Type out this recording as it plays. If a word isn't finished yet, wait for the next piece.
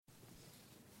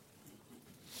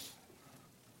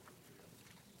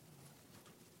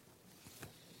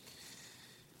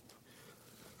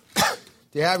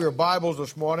If you have your Bibles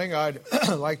this morning, I'd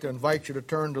like to invite you to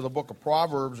turn to the book of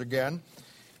Proverbs again.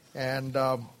 And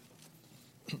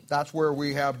that's where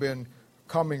we have been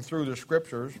coming through the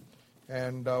Scriptures.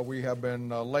 And we have been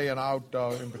laying out,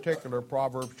 in particular,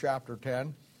 Proverbs chapter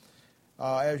 10.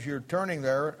 As you're turning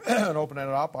there and opening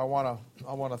it up, I want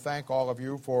to thank all of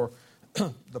you for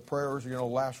the prayers. You know,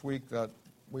 last week that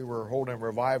we were holding a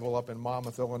revival up in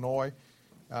Monmouth, Illinois,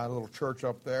 a little church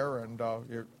up there, and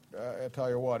I tell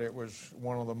you what, it was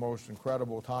one of the most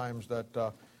incredible times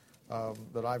that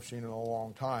I've seen in a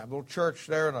long time. Little church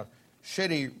there in a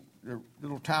city,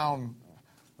 little town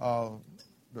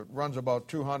that runs about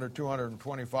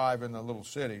 225 in the little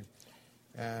city,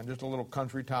 and just a little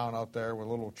country town out there with a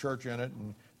little church in it,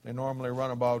 and they normally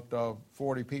run about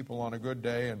 40 people on a good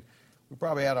day, and we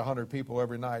probably had 100 people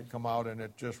every night come out, and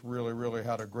it just really, really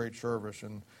had a great service,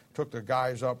 and took the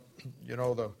guys up, you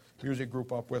know, the music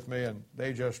group up with me, and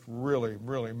they just really,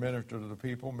 really ministered to the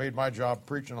people. Made my job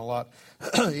preaching a lot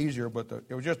easier, but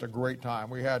it was just a great time.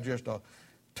 We had just a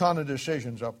ton of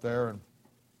decisions up there, and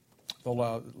the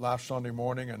last Sunday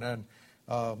morning, and then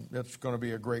it's going to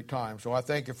be a great time. So I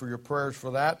thank you for your prayers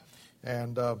for that,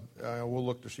 and we'll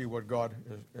look to see what God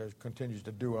continues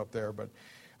to do up there. But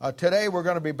today we're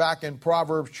going to be back in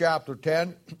Proverbs chapter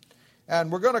 10,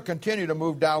 and we're going to continue to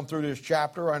move down through this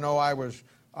chapter. I know I was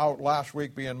out last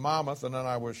week being Monmouth, and then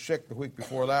I was sick the week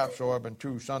before that, so I've been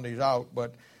 2 Sundays out.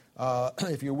 But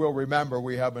if you will remember,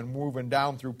 we have been moving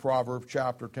down through Proverbs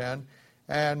chapter 10,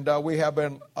 and we have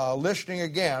been listening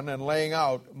again and laying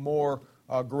out more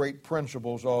great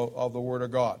principles of the Word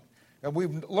of God. And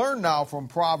we've learned now from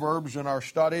Proverbs in our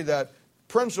study that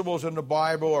principles in the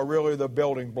Bible are really the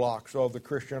building blocks of the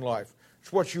Christian life.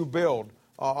 It's what you build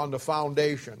on the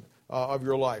foundation of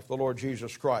your life, the Lord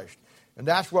Jesus Christ. And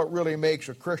that's what really makes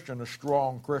a Christian a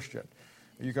strong Christian.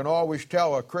 You can always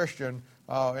tell a Christian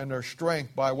and their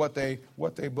strength by what they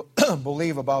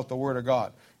believe about the Word of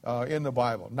God in the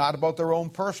Bible. Not about their own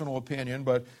personal opinion,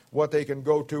 but what they can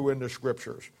go to in the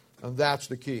Scriptures. And that's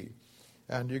the key.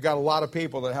 And you got a lot of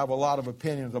people that have a lot of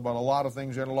opinions about a lot of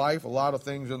things in life, a lot of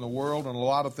things in the world, and a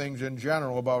lot of things in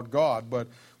general about God. But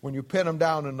when you pin them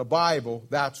down in the Bible,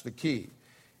 that's the key.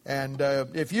 And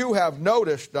if you have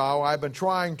noticed now, I've been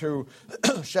trying to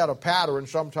set a pattern.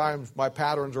 Sometimes my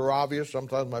patterns are obvious.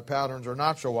 Sometimes my patterns are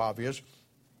not so obvious.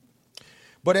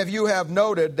 But if you have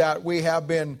noted that we have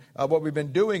been, what we've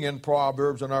been doing in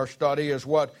Proverbs in our study is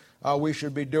what we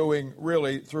should be doing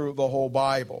really through the whole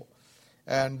Bible.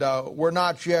 And we're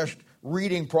not just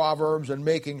reading Proverbs and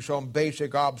making some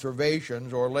basic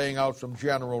observations or laying out some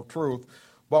general truth.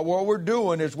 But what we're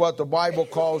doing is what the Bible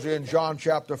calls in John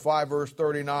chapter 5, verse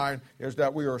 39, is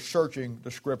that we are searching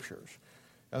the Scriptures.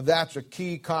 And that's a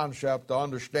key concept to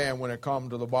understand when it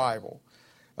comes to the Bible.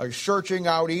 Searching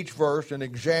out each verse and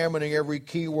examining every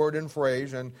key word and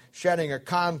phrase and setting a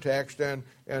context and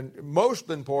most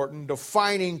important,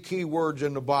 defining key words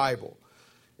in the Bible.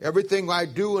 Everything I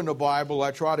do in the Bible, I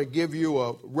try to give you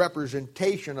a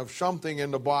representation of something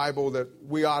in the Bible that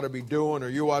we ought to be doing or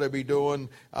you ought to be doing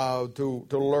to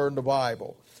learn the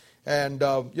Bible. And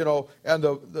and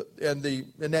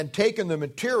then taking the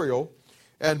material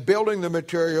and building the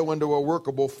material into a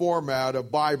workable format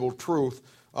of Bible truth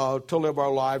to live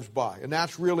our lives by. And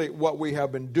that's really what we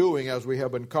have been doing as we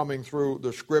have been coming through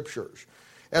the Scriptures.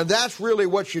 And that's really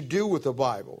what you do with the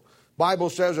Bible.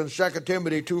 Bible says in 2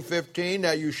 Timothy 2:15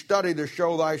 that you study to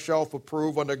show thyself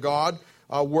approved unto God,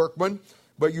 a workman,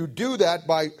 but you do that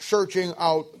by searching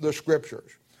out the Scriptures.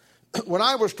 When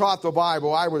I was taught the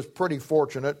Bible, I was pretty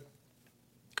fortunate.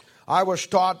 I was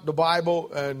taught the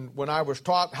Bible, and when I was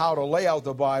taught how to lay out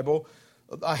the Bible,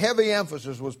 a heavy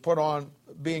emphasis was put on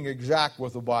being exact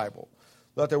with the Bible,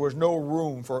 that there was no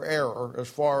room for error as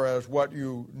far as what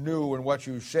you knew and what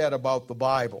you said about the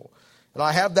Bible. And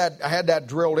I had that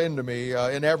drilled into me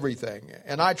in everything.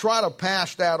 And I try to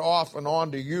pass that off and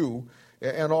on to you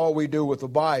in all we do with the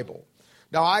Bible.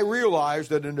 Now, I realize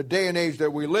that in the day and age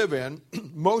that we live in,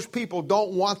 most people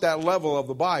don't want that level of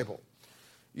the Bible.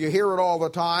 You hear it all the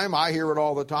time. I hear it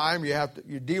all the time.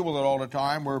 You deal with it all the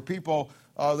time where people,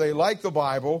 they like the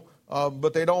Bible,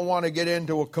 but they don't want to get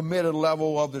into a committed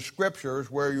level of the Scriptures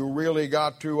where you really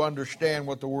got to understand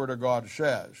what the Word of God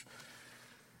says.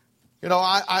 You know,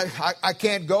 I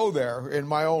can't go there in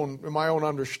my own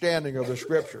understanding of the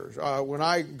Scriptures. When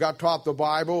I got taught the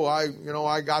Bible, I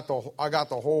got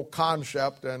the whole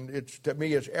concept, and to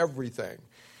me it's everything.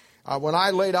 When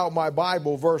I laid out my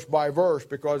Bible verse by verse,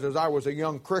 because as I was a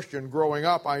young Christian growing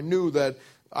up, I knew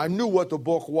what the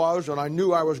book was, and I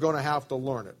knew I was going to have to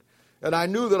learn it. And I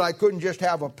knew that I couldn't just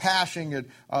have a passing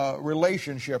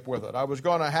relationship with it. I was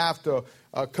going to have to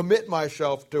commit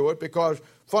myself to it because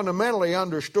fundamentally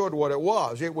understood what it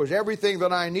was. It was everything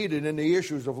that I needed in the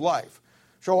issues of life.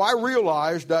 So I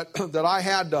realized that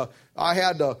I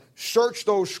had to search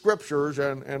those scriptures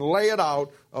and lay it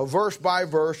out verse by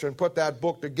verse and put that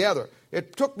book together.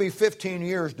 It took me 15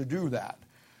 years to do that.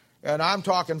 And I'm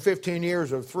talking 15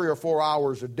 years of 3 or 4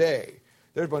 hours a day.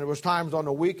 There was times on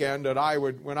the weekend that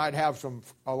when I'd have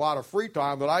a lot of free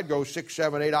time, that I'd go 6,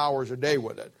 7, 8 hours a day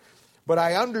with it. But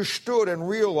I understood and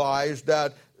realized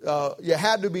that you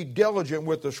had to be diligent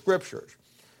with the scriptures.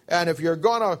 And if you're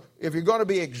gonna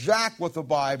be exact with the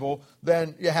Bible,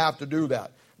 then you have to do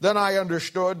that. Then I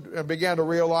understood and began to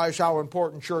realize how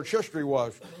important church history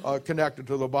was connected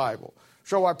to the Bible.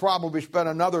 So I probably spent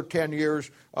another 10 years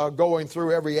going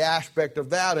through every aspect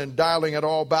of that and dialing it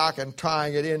all back and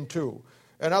tying it into.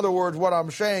 In other words, what I'm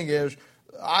saying is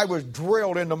I was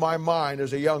drilled into my mind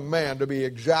as a young man to be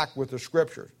exact with the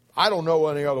scriptures. I don't know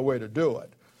any other way to do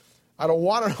it. I don't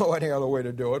want to know any other way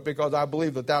to do it because I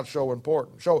believe that that's so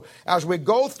important. So as we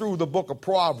go through the book of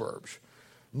Proverbs,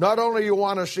 not only do you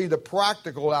want to see the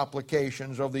practical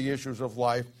applications of the issues of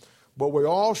life, but we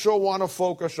also want to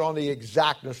focus on the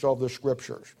exactness of the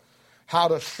scriptures, how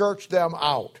to search them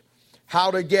out, how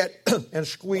to get and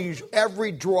squeeze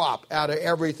every drop out of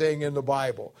everything in the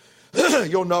Bible.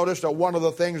 You'll notice that one of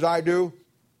the things I do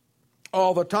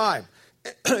all the time,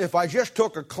 if I just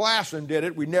took a class and did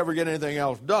it, we'd never get anything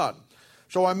else done.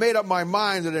 So I made up my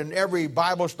mind that in every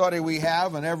Bible study we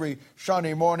have and every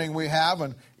Sunday morning we have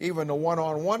and even the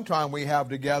one-on-one time we have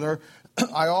together,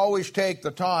 I always take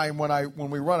the time when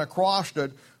we run across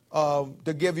it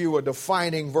to give you a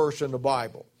defining verse in the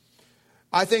Bible.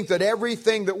 I think that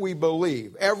everything that we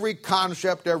believe, every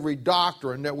concept, every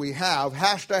doctrine that we have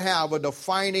has to have a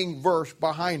defining verse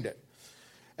behind it.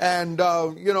 And,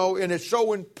 and it's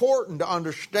so important to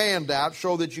understand that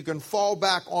so that you can fall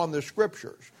back on the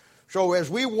scriptures. So as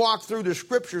we walk through the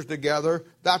scriptures together,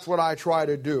 that's what I try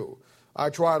to do. I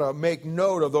try to make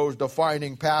note of those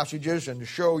defining passages and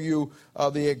show you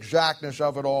the exactness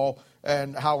of it all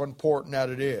and how important that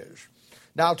it is.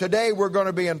 Now today we're going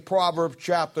to be in Proverbs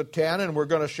chapter 10, and we're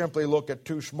going to simply look at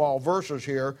 2 small verses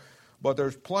here, but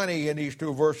there's plenty in these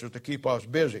 2 verses to keep us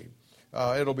busy.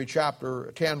 It'll be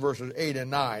chapter 10, verses 8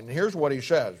 and 9. And here's what he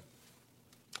says.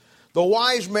 The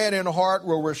wise man in heart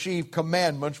will receive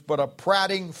commandments, but a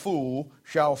prating fool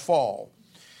shall fall.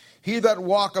 He that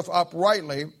walketh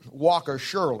uprightly walketh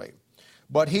surely,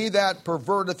 but he that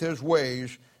perverteth his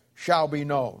ways shall be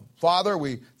known. Father,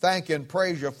 we thank you and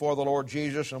praise you for the Lord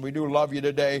Jesus, and we do love you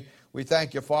today. We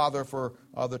thank you, Father, for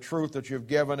the truth that you've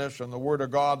given us and the Word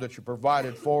of God that you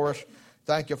provided for us.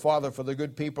 Thank you, Father, for the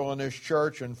good people in this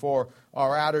church and for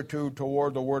our attitude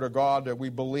toward the Word of God, that we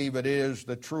believe it is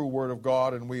the true Word of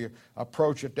God and we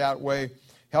approach it that way.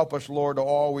 Help us, Lord, to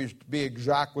always be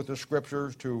exact with the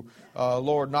Scriptures, to,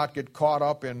 Lord, not get caught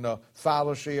up in the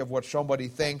fallacy of what somebody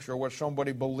thinks or what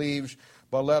somebody believes,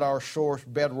 but let our source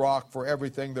bedrock for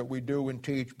everything that we do and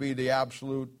teach be the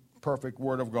absolute perfect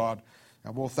Word of God.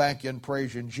 And we'll thank you and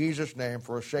praise you in Jesus' name.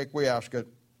 For his sake we ask it.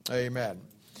 Amen.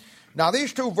 Now,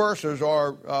 these 2 verses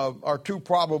are two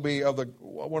probably two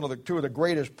of the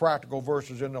greatest practical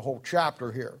verses in the whole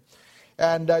chapter here.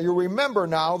 And you remember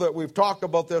now that we've talked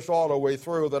about this all the way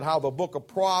through, that how the book of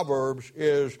Proverbs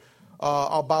is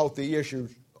about the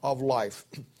issues of life.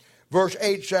 Verse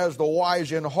 8 says, the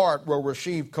wise in heart will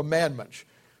receive commandments,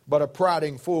 but a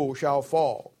prating fool shall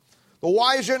fall. The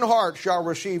wise in heart shall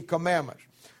receive commandments.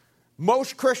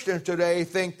 Most Christians today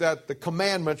think that the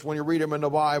commandments, when you read them in the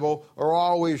Bible, are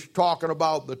always talking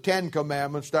about the 10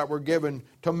 commandments that were given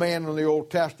to man in the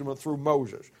Old Testament through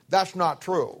Moses. That's not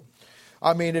true.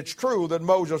 I mean, it's true that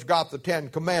Moses got the 10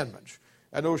 commandments,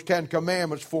 and those 10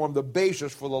 commandments formed the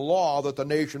basis for the law that the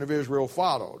nation of Israel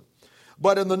followed.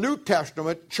 But in the New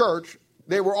Testament church,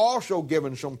 they were also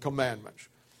given some commandments.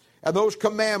 And those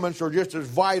commandments are just as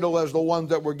vital as the ones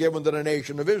that were given to the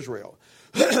nation of Israel.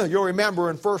 You'll remember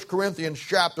in 1 Corinthians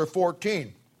chapter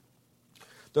 14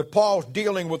 that Paul's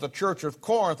dealing with the church of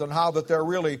Corinth and how that they're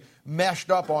really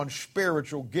messed up on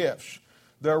spiritual gifts.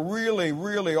 They're really,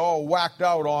 really all whacked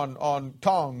out on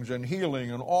tongues and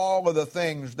healing and all of the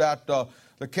things that the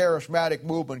charismatic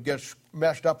movement gets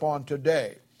messed up on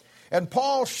today. And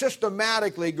Paul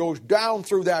systematically goes down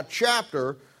through that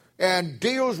chapter and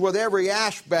deals with every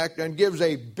aspect and gives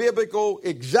a biblical,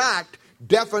 exact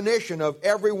definition of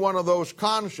every one of those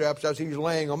concepts as he's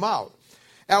laying them out.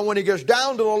 And when he gets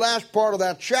down to the last part of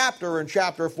that chapter, in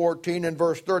chapter 14 and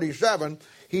verse 37,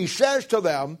 he says to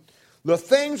them, the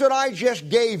things that I just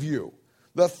gave you,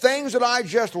 the things that I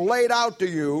just laid out to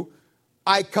you,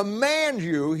 I command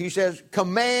you, he says,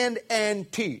 command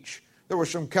and teach. There were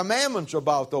some commandments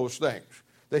about those things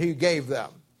that he gave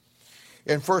them.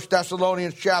 In 1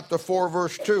 Thessalonians chapter 4,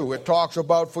 verse 2, it talks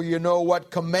about, for you know what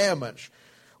commandments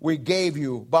we gave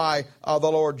you by the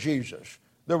Lord Jesus.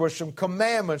 There were some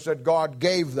commandments that God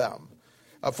gave them.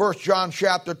 1 John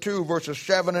chapter 2, verses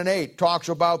 7 and 8 talks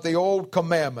about the old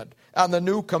commandment and the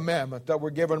new commandment that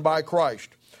were given by Christ.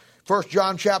 1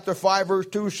 John chapter 5, verse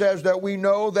 2 says that we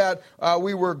know that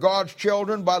we were God's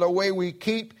children by the way we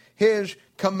keep his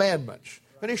commandments.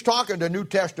 And he's talking to New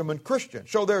Testament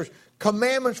Christians. So there's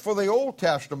commandments for the Old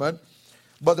Testament,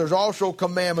 but there's also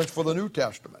commandments for the New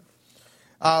Testament.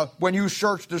 When you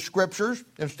search the Scriptures,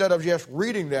 instead of just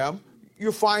reading them,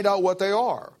 you find out what they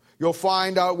are. You'll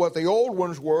find out what the old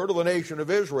ones were to the nation of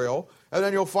Israel, and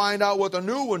then you'll find out what the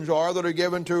new ones are that are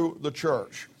given to the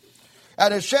church.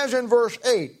 And it says in verse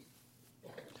 8,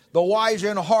 the wise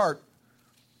in heart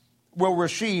will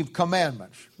receive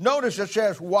commandments. Notice it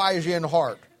says wise in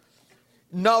heart.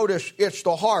 Notice it's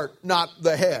the heart, not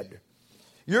the head.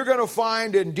 You're going to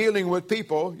find in dealing with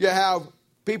people, you have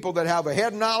people that have a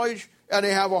head knowledge and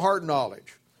they have a heart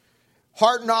knowledge.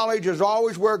 Heart knowledge is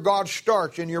always where God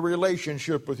starts in your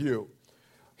relationship with you.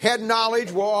 Head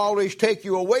knowledge will always take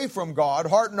you away from God.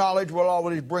 Heart knowledge will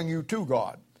always bring you to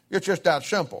God. It's just that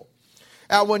simple.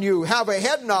 And when you have a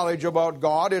head knowledge about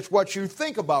God, it's what you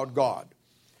think about God.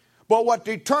 But what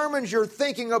determines your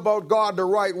thinking about God the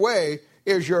right way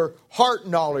is your heart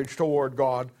knowledge toward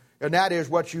God, and that is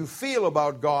what you feel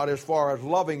about God as far as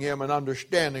loving him and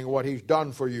understanding what he's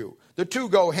done for you. The two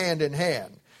go hand in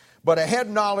hand. But a head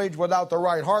knowledge without the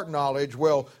right heart knowledge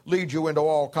will lead you into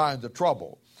all kinds of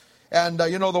trouble. And,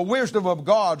 the wisdom of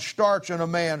God starts in a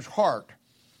man's heart,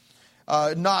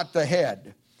 not the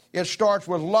head. It starts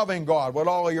with loving God with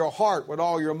all of your heart, with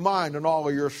all your mind, and all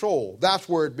of your soul. That's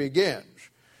where it begins.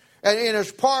 And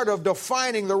it's part of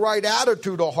defining the right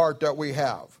attitude of heart that we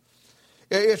have.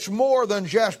 It's more than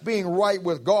just being right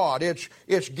with God.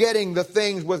 It's getting the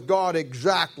things with God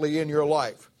exactly in your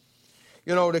life.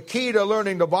 The key to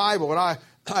learning the Bible, and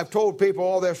I've told people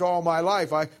all this all my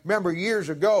life. I remember years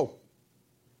ago,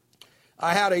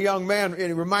 I had a young man,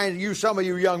 and some of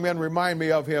you young men remind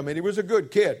me of him, and he was a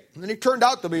good kid. And he turned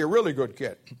out to be a really good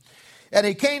kid. And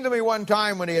he came to me one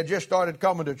time when he had just started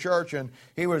coming to church, and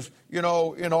he was, in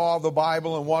awe of the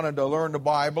Bible and wanted to learn the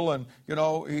Bible, and,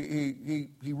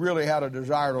 he really had a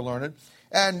desire to learn it.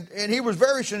 And he was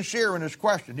very sincere in his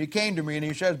question. He came to me and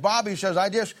he says, Bob,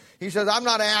 I'm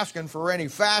not asking for any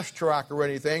fast track or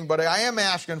anything, but I am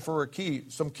asking for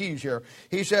some keys here.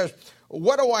 He says,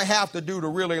 what do I have to do to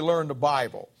really learn the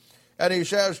Bible? And he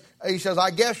says,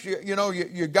 I guess,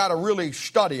 you got to really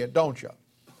study it, don't you?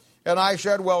 And I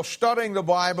said, well, studying the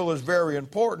Bible is very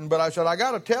important, but I said, I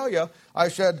got to tell you,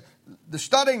 the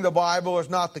studying the Bible is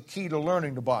not the key to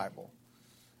learning the Bible.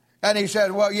 And he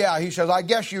said, well, yeah, he says, I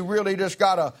guess you really just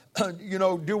got to,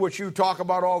 do what you talk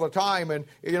about all the time and,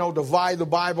 divide the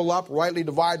Bible up, rightly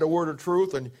divide the word of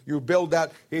truth, and you build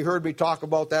that. He heard me talk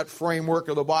about that framework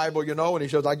of the Bible, and he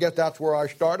says, I guess that's where I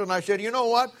start. And I said, you know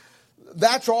what?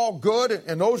 That's all good,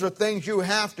 and those are things you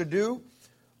have to do,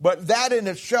 but that in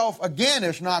itself, again,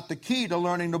 is not the key to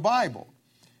learning the Bible.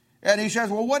 And he says,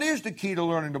 well, what is the key to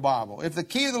learning the Bible? If the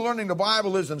key to learning the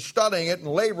Bible is in studying it and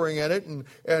laboring in it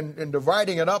and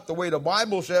dividing it up the way the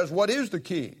Bible says, what is the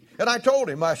key? And I told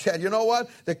him, I said, you know what?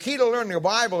 The key to learning the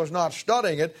Bible is not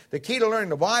studying it. The key to learning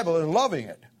the Bible is loving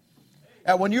it.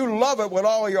 And when you love it with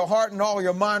all of your heart and all of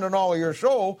your mind and all of your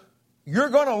soul, you're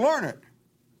going to learn it.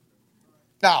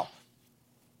 Now,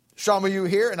 some of you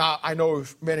here, and I know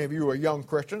many of you are young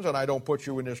Christians, and I don't put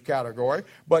you in this category,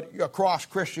 but across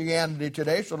Christianity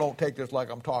today, so don't take this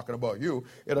like I'm talking about you,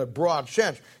 in a broad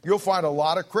sense, you'll find a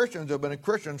lot of Christians that have been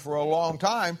Christians for a long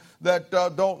time that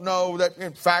don't know that,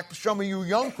 in fact, some of you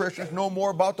young Christians know more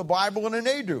about the Bible than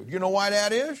they do. You know why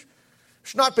that is?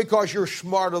 It's not because you're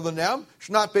smarter than them.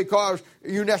 It's not because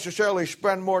you necessarily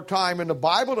spend more time in the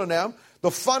Bible than them.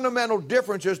 The fundamental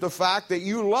difference is the fact that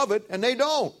you love it and they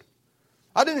don't.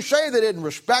 I didn't say they didn't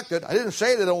respect it. I didn't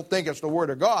say they don't think it's the Word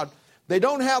of God. They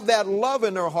don't have that love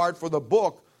in their heart for the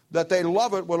book, that they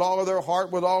love it with all of their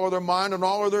heart, with all of their mind, and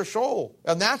all of their soul.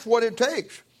 And that's what it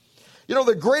takes.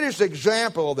 The greatest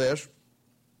example of this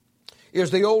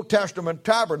is the Old Testament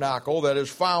tabernacle that is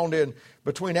found in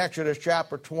between Exodus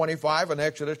chapter 25 and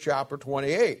Exodus chapter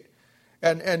 28.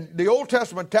 And the Old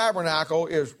Testament tabernacle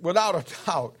is, without a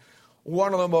doubt,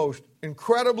 one of the most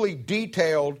incredibly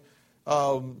detailed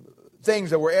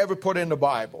things that were ever put in the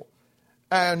Bible.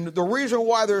 And the reason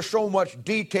why there's so much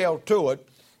detail to it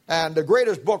And the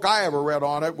greatest book I ever read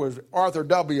on it was Arthur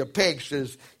W. Pake's,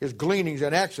 his Gleanings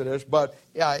in Exodus, but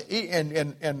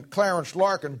and Clarence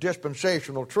Larkin's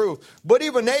Dispensational Truth. But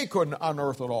even they couldn't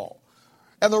unearth it all.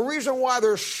 And the reason why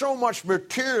there's so much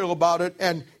material about it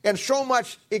and so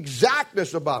much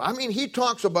exactness about it. I mean, he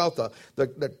talks about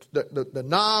the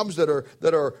knobs that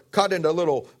are cut into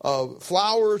little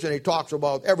flowers, and he talks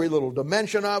about every little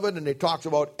dimension of it, and he talks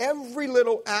about every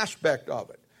little aspect of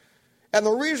it. And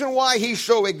the reason why he's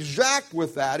so exact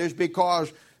with that is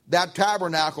because that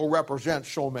tabernacle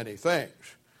represents so many things.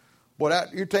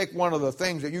 But you take one of the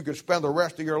things that you could spend the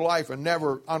rest of your life and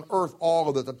never unearth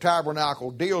all that the tabernacle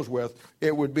deals with,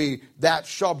 it would be that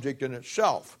subject in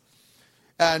itself.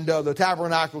 And the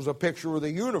tabernacle is a picture of the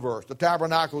universe. The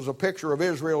tabernacle is a picture of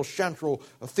Israel's central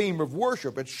theme of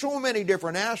worship. It's so many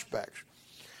different aspects.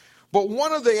 But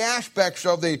one of the aspects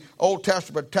of the Old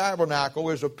Testament tabernacle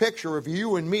is a picture of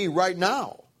you and me right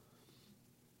now.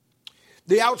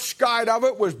 The outside of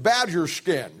it was badger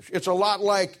skins. It's a lot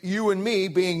like you and me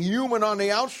being human on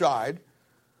the outside.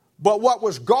 But what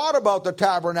was God about the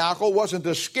tabernacle wasn't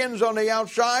the skins on the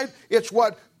outside. It's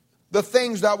the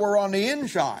things that were on the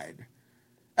inside.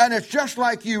 And it's just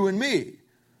like you and me.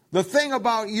 The thing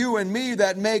about you and me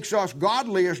that makes us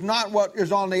godly is not what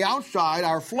is on the outside,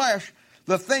 our flesh.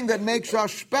 The thing that makes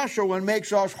us special and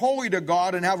makes us holy to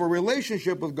God and have a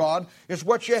relationship with God is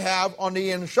what you have on the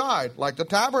inside, like the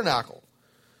tabernacle.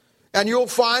 And you'll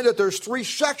find that there's 3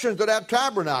 sections to that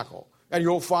tabernacle. And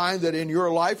you'll find that in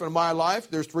your life and my life,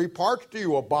 there's 3 parts to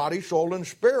you, a body, soul, and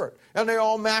spirit. And they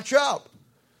all match up.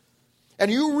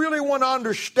 And you really want to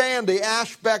understand the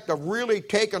aspect of really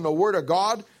taking the Word of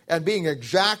God and being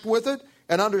exact with it,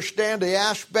 and understand the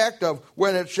aspect of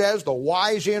when it says the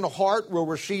wise in heart will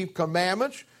receive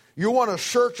commandments. You want to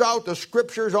search out the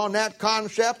Scriptures on that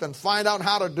concept and find out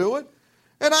how to do it.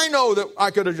 And I know that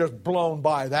I could have just blown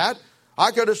by that.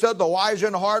 I could have said the wise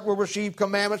in heart will receive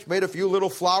commandments, made a few little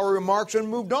flowery remarks and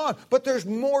moved on. But there's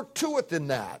more to it than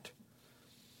that,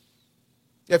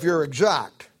 if you're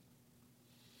exact.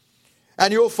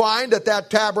 And you'll find that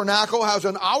tabernacle has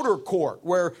an outer court,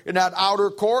 where in that outer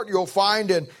court you'll find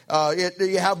you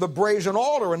have the brazen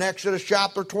altar in Exodus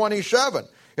chapter 27.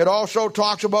 It also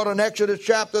talks about in Exodus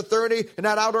chapter 30, in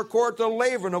that outer court, the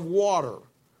laver of water.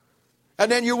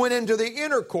 And then you went into the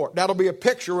inner court. That'll be a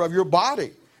picture of your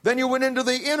body. Then you went into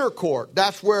the inner court.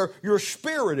 That's where your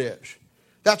spirit is.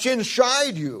 That's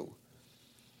inside you.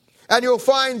 And you'll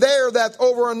find there that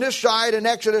over on this side in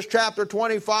Exodus chapter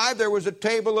 25, there was a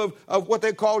table of what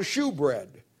they call shewbread.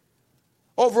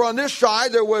 Over on this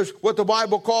side, there was what the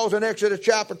Bible calls in Exodus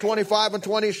chapter 25 and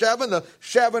 27, the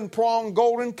 7-pronged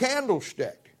golden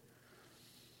candlestick.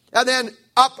 And then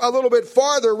up a little bit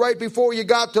farther, right before you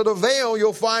got to the veil,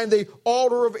 you'll find the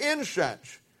altar of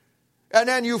incense. And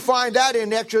then you find that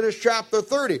in Exodus chapter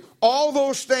 30. All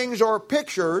those things are a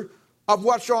picture of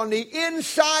what's on the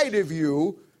inside of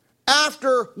you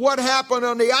after what happened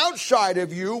on the outside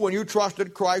of you when you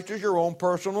trusted Christ as your own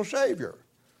personal Savior.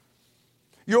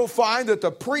 You'll find that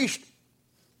the priest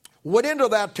went into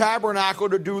that tabernacle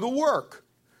to do the work.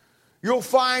 You'll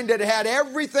find that it had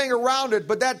everything around it,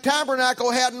 but that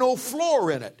tabernacle had no floor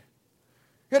in it.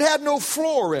 It had no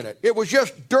floor in it. It was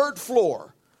just dirt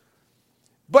floor.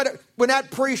 But when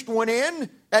that priest went in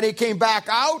and he came back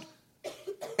out,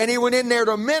 and he went in there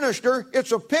to minister,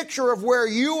 it's a picture of where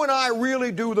you and I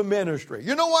really do the ministry.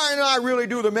 You know why I really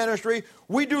do the ministry?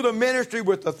 We do the ministry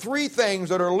with the 3 things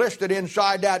that are listed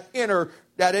inside that inner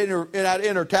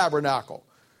tabernacle.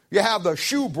 You have the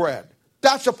shewbread.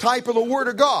 That's a type of the Word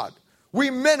of God. We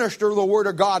minister the Word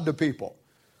of God to people.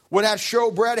 When that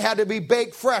showbread had to be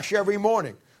baked fresh every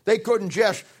morning. They couldn't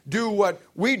just do what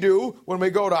we do when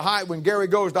Gary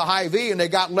goes to Hy-Vee and they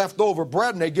got leftover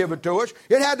bread and they give it to us.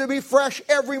 It had to be fresh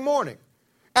every morning.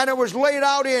 And it was laid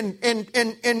out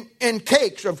in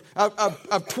cakes of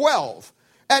 12.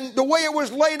 And the way it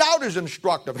was laid out is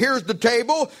instructive. Here's the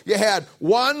table. You had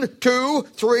 1, 2,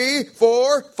 3,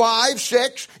 4, 5,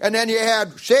 6. And then you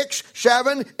had 6,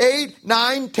 7, 8,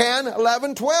 9, 10,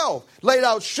 11, 12. Laid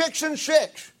out 6 and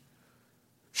 6.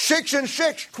 6 and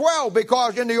 6, 12,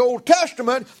 because in the Old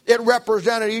Testament, it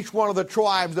represented each one of the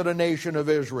tribes of the nation of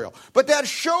Israel. But that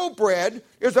showbread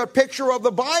is a picture of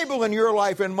the Bible in your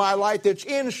life and my life that's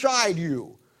inside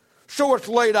you. So it's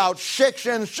laid out 6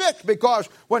 and 6, because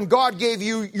when God gave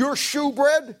you your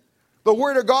shewbread, the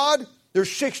Word of God,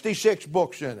 there's 66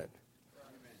 books in it.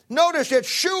 Notice it's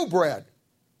shewbread.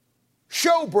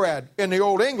 Showbread in the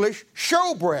Old English,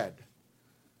 showbread.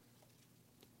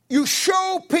 You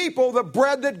show people the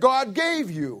bread that God gave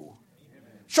you.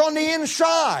 It's on the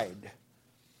inside.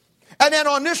 And then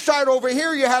on this side over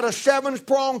here, you had a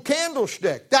 7-pronged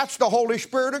candlestick. That's the Holy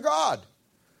Spirit of God.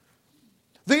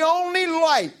 The only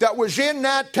light that was in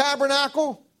that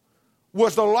tabernacle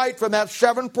was the light from that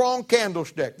 7-pronged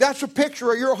candlestick. That's a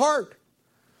picture of your heart.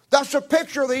 That's a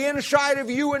picture of the inside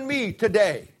of you and me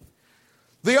today.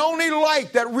 The only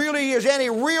light that really is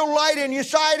any real light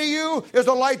inside of you is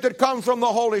the light that comes from the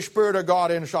Holy Spirit of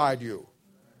God inside you.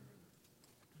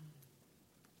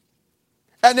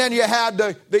 And then you had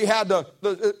the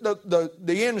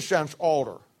incense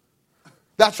altar.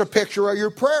 That's a picture of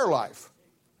your prayer life.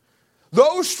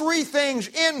 Those 3 things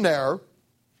in there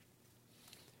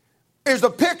is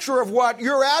the picture of what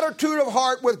your attitude of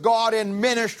heart with God in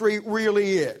ministry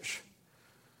really is.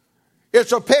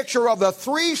 It's a picture of the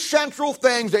 3 central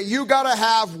things that you got to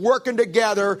have working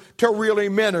together to really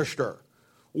minister.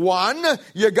 1,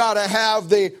 you got to have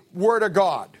the Word of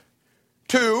God.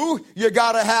 2, you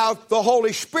got to have the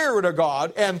Holy Spirit of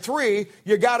God. And 3,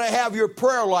 you got to have your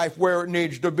prayer life where it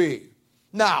needs to be.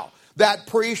 Now, that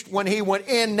priest, when he went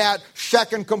in that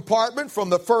second compartment from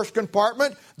the first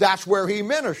compartment, that's where he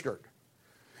ministered.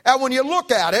 And when you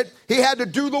look at it, he had to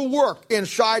do the work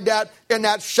inside that, in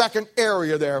that second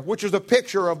area there, which is a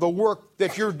picture of the work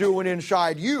that you're doing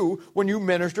inside you when you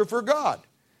minister for God.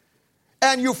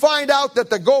 And you find out that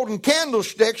the golden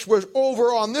candlesticks was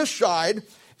over on this side,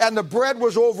 and the bread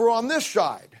was over on this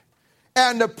side.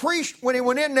 And the priest, when he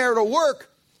went in there to work,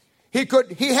 he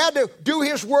had to do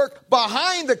his work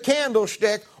behind the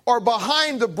candlestick or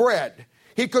behind the bread.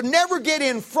 He could never get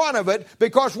in front of it,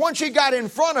 because once he got in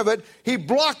front of it, he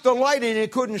blocked the light and he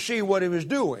couldn't see what he was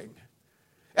doing.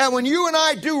 And when you and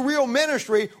I do real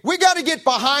ministry, we got to get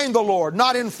behind the Lord,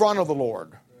 not in front of the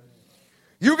Lord.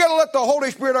 You got to let the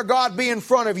Holy Spirit of God be in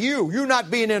front of you. You're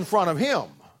not being in front of Him.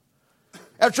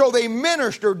 And so they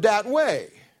ministered that way.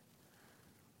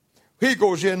 He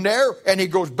goes in there and he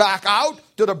goes back out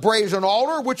to the brazen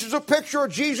altar, which is a picture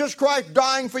of Jesus Christ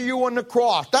dying for you on the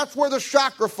cross. That's where the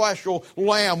sacrificial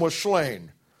lamb was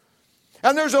slain.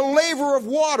 And there's a laver of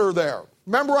water there.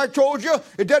 Remember I told you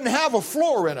it didn't have a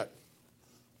floor in it.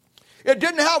 It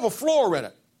didn't have a floor in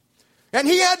it. And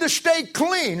he had to stay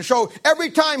clean. So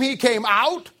every time he came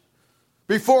out,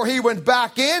 before he went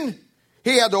back in,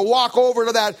 he had to walk over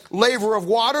to that laver of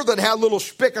water that had little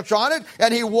spigots on it,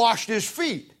 and he washed his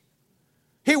feet.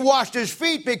 He washed his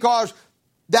feet because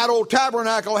that old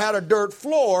tabernacle had a dirt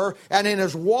floor, and in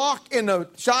his walk in the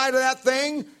side of that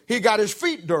thing, he got his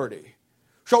feet dirty.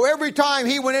 So every time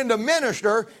he went in to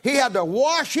minister, he had to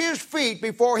wash his feet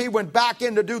before he went back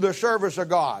in to do the service of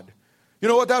God. You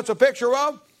know what that's a picture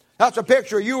of? That's a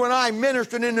picture of you and I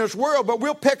ministering in this world, but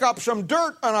we'll pick up some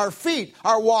dirt on our feet,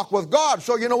 our walk with God.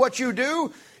 So you know what you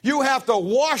do? You have to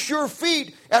wash your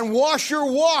feet and wash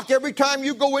your walk every time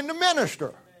you go in to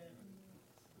minister.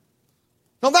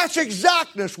 Now that's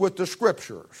exactness with the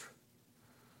Scriptures.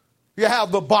 You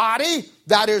have the body,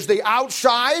 that is the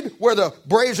outside where the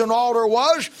brazen altar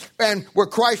was and where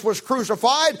Christ was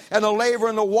crucified, and the laver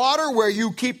in the water where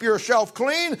you keep yourself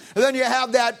clean. And then you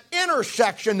have that inner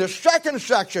section, the second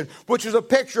section, which is a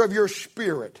picture of your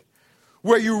spirit,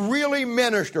 where you really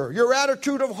minister, your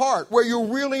attitude of heart, where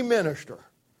you really minister.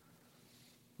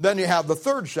 Then you have the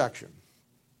third section.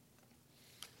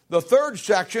 The third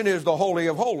section is the Holy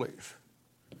of Holies.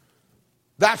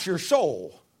 That's your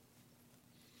soul.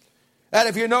 And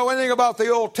if you know anything about the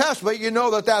Old Testament, you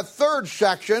know that that third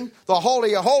section, the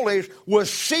Holy of Holies,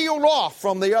 was sealed off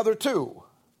from the other two.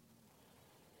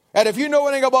 And if you know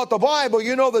anything about the Bible,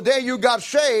 you know the day you got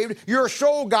saved, your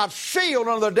soul got sealed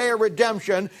on the day of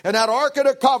redemption, and that Ark of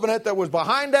the Covenant that was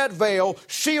behind that veil,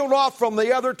 sealed off from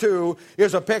the other two,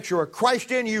 is a picture of Christ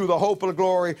in you, the hope of the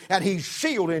glory, and He's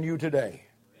sealed in you today.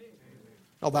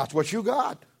 Now that's what you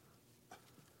got.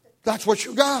 That's what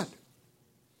you got.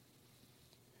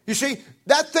 You see,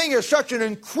 that thing is such an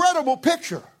incredible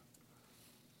picture.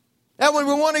 And when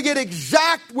we want to get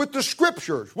exact with the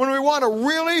Scriptures, when we want to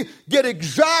really get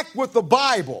exact with the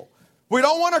Bible, we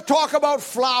don't want to talk about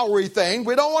flowery things.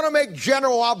 We don't want to make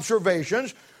general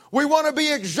observations. We want to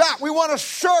be exact. We want to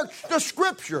search the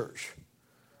Scriptures.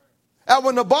 And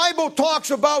when the Bible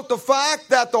talks about the fact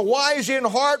that the wise in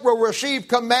heart will receive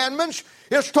commandments,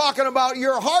 it's talking about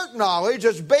your heart knowledge.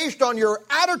 It's based on your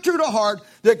attitude of heart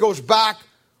that goes back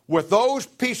with those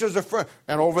pieces of fruit.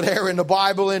 And over there in the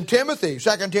Bible in Timothy,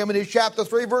 2 Timothy chapter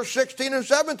 3, verse 16 and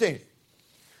 17.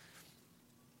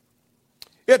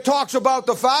 It talks about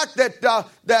the fact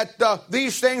that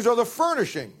these things are the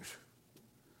furnishings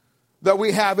that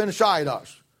we have inside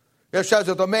us. It says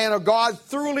that the man of God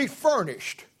thoroughly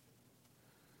furnished.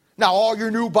 Now all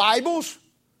your new Bibles,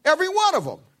 every one of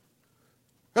them,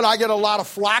 And I get a lot of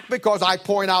flack because I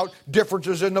point out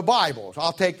differences in the Bibles.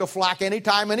 I'll take the flack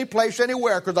anytime, any place,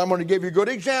 anywhere, because I'm going to give you a good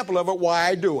example of it, why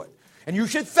I do it. And you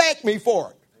should thank me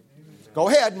for it. Go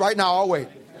ahead. Right now, I'll wait.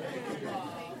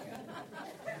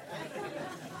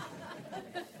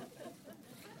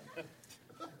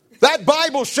 That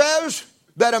Bible says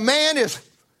that a man is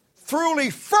thoroughly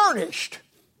furnished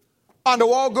unto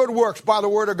all good works by the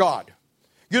Word of God.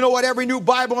 You know what every new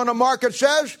Bible on the market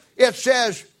says? It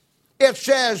says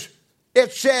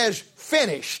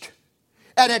finished.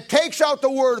 And it takes out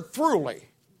the word thoroughly.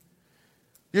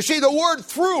 You see, the word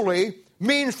thoroughly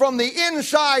means from the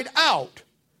inside out.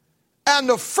 And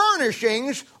the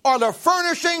furnishings are the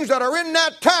furnishings that are in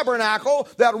that tabernacle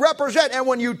that represent. And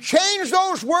when you change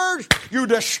those words, you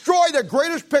destroy the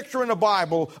greatest picture in the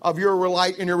Bible of your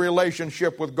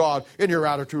relationship with God in your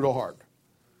attitude of heart.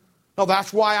 Now,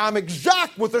 that's why I'm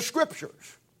exact with the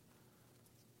Scriptures.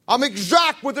 I'm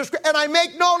exact with the Scriptures, and I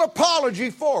make no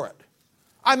apology for it.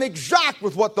 I'm exact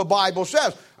with what the Bible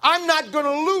says. I'm not going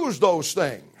to lose those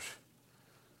things.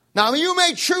 Now, you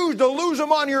may choose to lose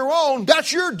them on your own.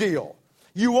 That's your deal.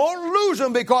 You won't lose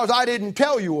them because I didn't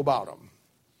tell you about them.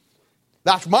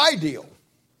 That's my deal.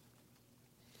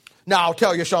 Now, I'll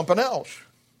tell you something else.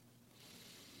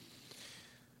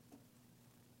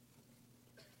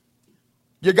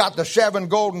 You got the 7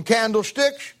 golden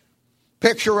candlesticks,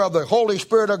 picture of the Holy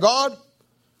Spirit of God.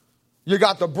 You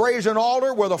got the brazen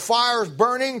altar where the fire is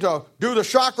burning to do the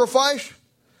sacrifice.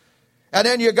 And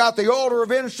then you got the altar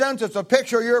of incense. It's a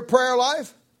picture of your prayer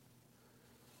life.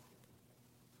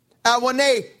 And when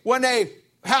they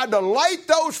had to light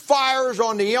those fires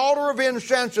on the altar of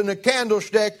incense and the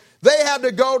candlestick, they had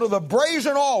to go to the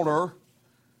brazen altar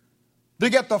to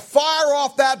get the fire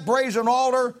off that brazen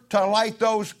altar to light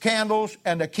those candles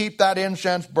and to keep that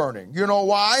incense burning. You know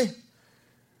why?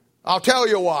 I'll tell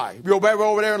you why. You'll remember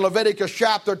over there in Leviticus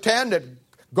chapter 10 that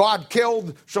God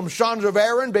killed some sons of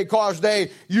Aaron because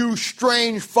they used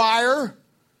strange fire.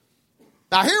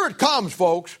 Now here it comes,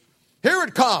 folks. Here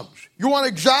it comes. You want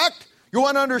exact? You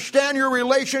want to understand your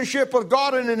relationship with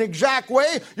God in an exact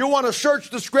way? You want to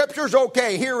search the Scriptures?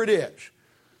 Okay, here it is.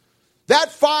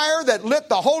 That fire that lit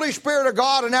the Holy Spirit of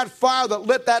God and that fire that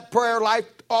lit that prayer life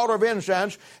altar of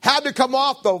incense had to come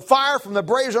off the fire from the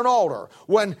brazen altar.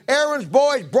 When Aaron's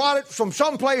boys brought it from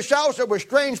someplace else, it was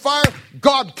strange fire,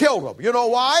 God killed them. You know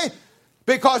why?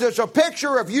 Because it's a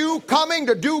picture of you coming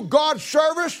to do God's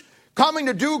service, coming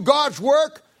to do God's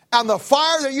work, and the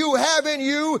fire that you have in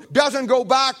you doesn't go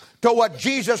back to what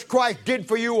Jesus Christ did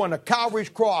for you on the Calvary's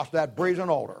cross, that brazen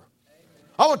altar.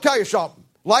 I'm going to tell you something.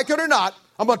 Like it or not,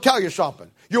 I'm going to tell you something.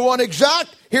 You want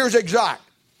exact? Here's exact.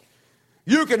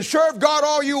 You can serve God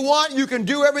all you want. You can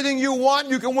do everything you want.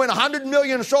 You can win 100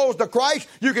 million souls to Christ.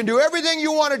 You can do everything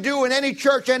you want to do in any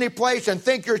church, any place, and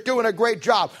think you're doing a great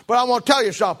job. But I want to tell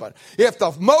you something. If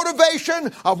the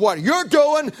motivation of what you're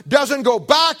doing doesn't go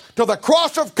back to the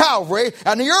cross of Calvary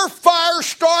and your fire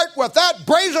start with that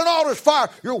brazen altar's fire,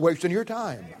 you're wasting your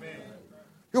time. Amen.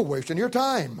 You're wasting your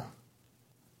time.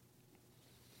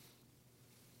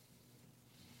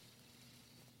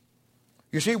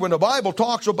 You see, when the Bible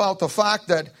talks about the fact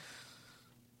that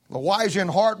the wise in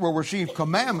heart will receive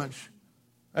commandments,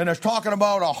 and it's talking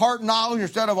about a heart knowledge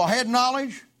instead of a head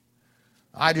knowledge,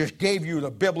 I just gave you the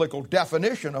biblical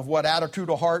definition of what attitude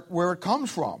of heart, where it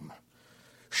comes from.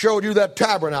 Showed you that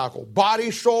tabernacle,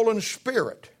 body, soul, and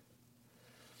spirit.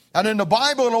 And in the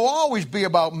Bible, it'll always be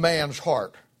about man's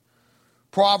heart.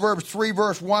 Proverbs 3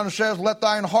 verse 1 says, let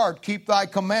thine heart keep thy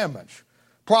commandments.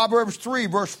 Proverbs 3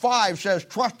 verse 5 says,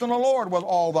 trust in the Lord with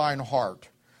all thine heart.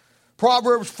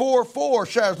 Proverbs 4:4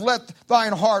 says, let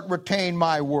thine heart retain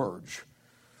my words.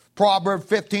 Proverbs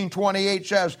 15:28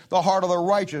 says, the heart of the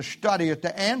righteous studieth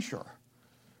to answer.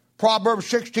 Proverbs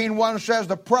 16:1 says,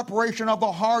 the preparation of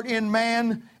the heart in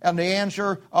man and the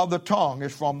answer of the tongue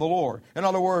is from the Lord. In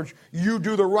other words, you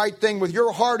do the right thing with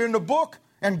your heart in the book,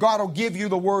 and God will give you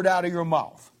the word out of your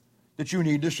mouth that you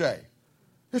need to say.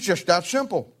 It's just that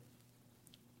simple.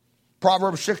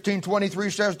 Proverbs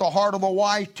 16:23 says, the heart of the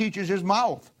wise teaches his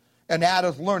mouth, and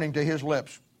addeth learning to his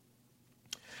lips.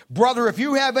 Brother, if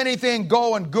you have anything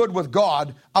going good with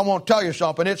God, I want to tell you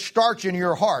something. It starts in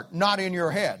your heart, not in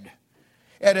your head.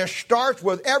 And it starts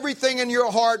with everything in your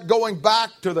heart going back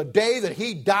to the day that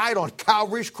he died on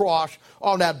Calvary's cross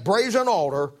on that brazen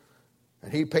altar,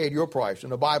 and he paid your price.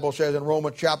 And the Bible says in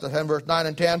Romans chapter 10, verse 9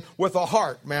 and 10, with the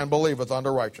heart man believeth unto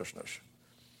righteousness.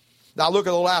 Now look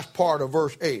at the last part of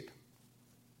verse 8.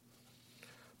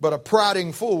 But a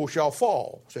prating fool shall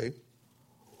fall. See?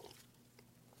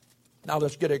 Now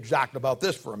let's get exact about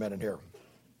this for a minute here.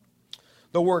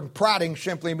 The word prating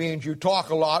simply means you talk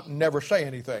a lot and never say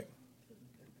anything.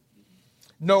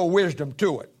 no wisdom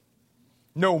to it,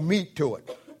 no meat to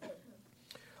it.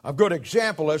 A good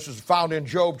example of this is found in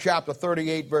Job chapter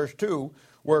 38, verse 2,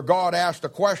 where God asked a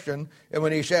question, and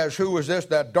when he says, who is this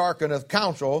that darkeneth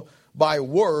counsel by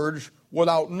words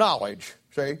without knowledge?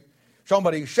 See?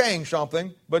 Somebody's saying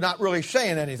something, but not really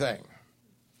saying anything.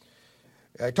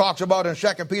 It talks about in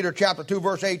 2 Peter chapter 2,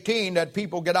 verse 18, that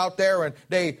people get out there and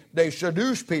they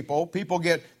seduce people. People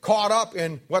get caught up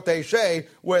in what they say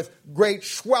with great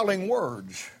swelling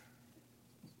words.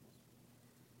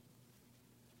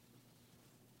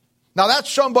 Now that's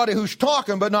somebody who's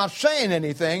talking but not saying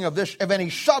anything of any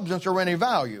substance or any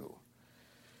value.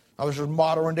 Now this is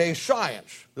modern day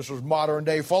science. This is modern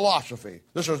day philosophy.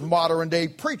 This is modern day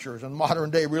preachers and modern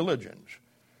day religions.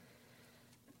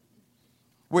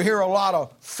 We hear a lot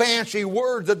of fancy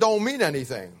words that don't mean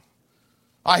anything.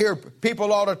 I hear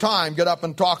people all the time get up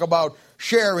and talk about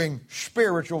sharing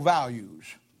spiritual values.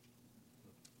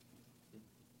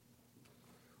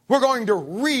 We're going to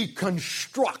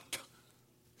reconstruct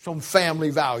some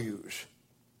family values.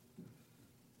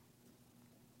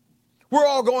 We're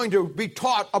all going to be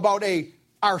taught about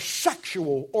our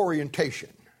sexual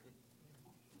orientation.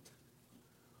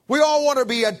 We all want to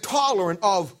be intolerant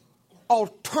of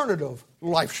alternative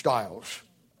lifestyles.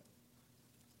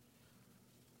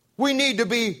 We need to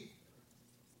be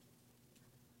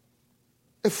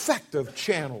effective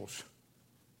channels.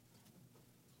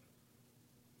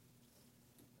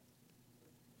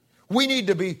 We need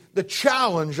to be the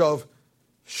challenge of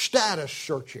status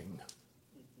searching.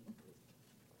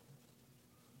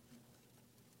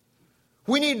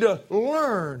 We need to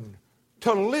learn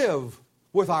to live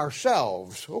with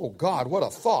ourselves. Oh God, what a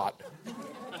thought.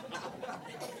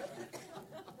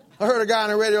 I heard a guy on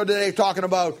the radio today talking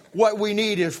about what we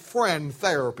need is friend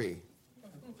therapy.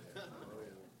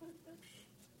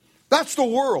 That's the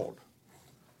world.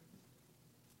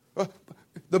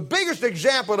 The biggest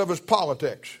example of it is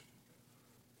politics.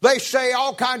 They say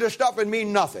all kinds of stuff and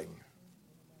mean nothing.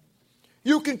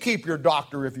 You can keep your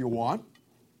doctor if you want.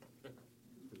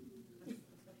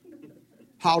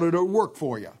 How did it work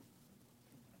for you?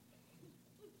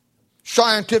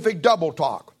 Scientific double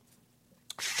talk,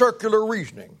 circular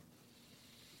reasoning,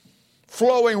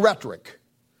 flowing rhetoric.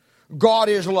 God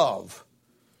is love.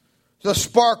 The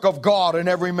spark of God in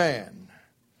every man.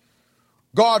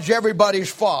 God's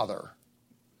everybody's father.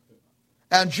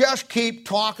 And just keep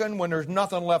talking when there's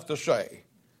nothing left to say.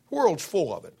 The world's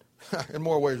full of it, in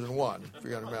more ways than one, if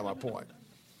you understand my point.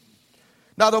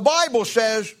 Now the Bible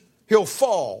says he'll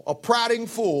fall. A prating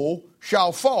fool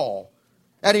shall fall.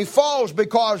 And he falls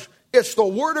because it's the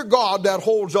Word of God that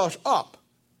holds us up.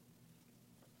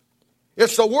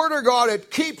 It's the Word of God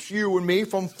that keeps you and me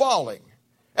from falling.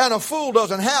 And a fool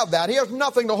doesn't have that. He has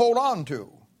nothing to hold on to.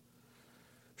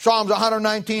 Psalms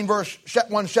 119 verse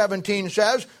 117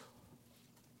 says,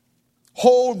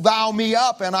 hold thou me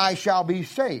up, and I shall be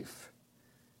safe.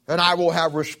 And I will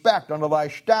have respect unto thy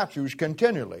statutes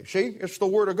continually. See, it's the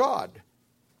Word of God.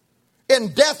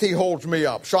 In death he holds me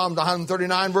up. Psalms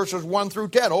 139 verses 1 through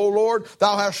 10. O Lord,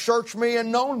 thou hast searched me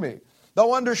and known me.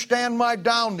 Thou understand my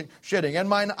down sitting and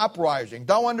mine uprising.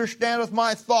 Thou understandest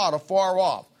my thought afar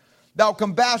off. Thou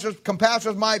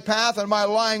compassest my path and my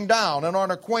lying down, and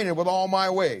art acquainted with all my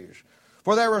ways.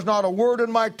 For there is not a word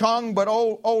in my tongue, but,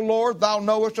 O Lord, thou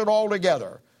knowest it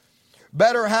altogether.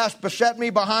 Better hast beset me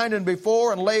behind and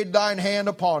before, and laid thine hand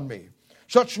upon me.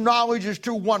 Such knowledge is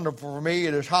too wonderful for me.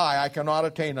 It is high, I cannot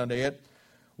attain unto it.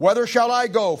 Whither shall I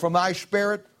go from thy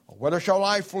spirit? Or whither shall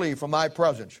I flee from thy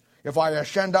presence? If I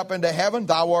ascend up into heaven,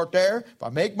 thou art there. If I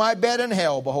make my bed in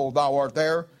hell, behold, thou art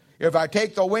there. If I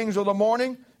take the wings of the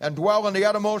morning, and dwell in the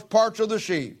uttermost parts of the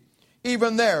sea,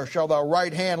 even there shall thy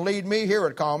right hand lead me. Here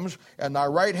it comes. And thy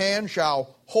right hand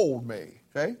shall hold me.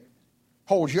 See?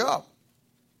 Holds you up.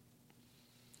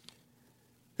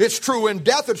 It's true in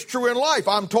death. It's true in life.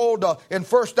 I'm told in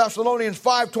 1 Thessalonians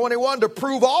 5:21 to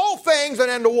prove all things, and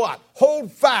then to what?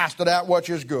 Hold fast to that which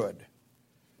is good.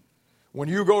 When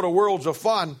you go to Worlds of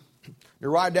Fun, you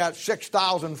ride that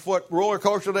 6,000-foot roller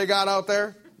coaster they got out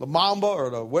there, the Mamba or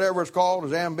the whatever it's called,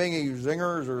 the Zambingi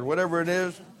Zingers or whatever it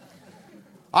is.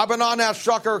 I've been on that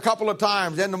sucker a couple of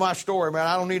times. End of my story, man.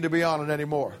 I don't need to be on it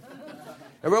anymore.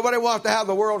 Everybody wants to have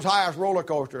the world's highest roller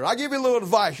coaster. I'll give you a little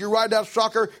advice. You ride that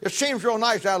sucker, it seems real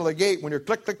nice out of the gate when you're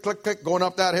click, click, click, click going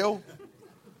up that hill.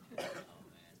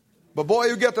 But boy,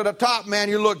 you get to the top, man,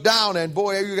 you look down, and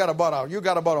boy, you got about a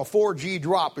 4G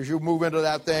drop as you move into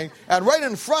that thing. And right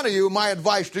in front of you, my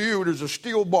advice to you, there's a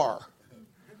steel bar.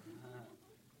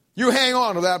 You hang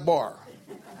on to that bar.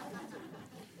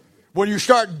 When you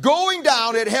start going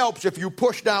down, it helps if you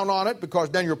push down on it, because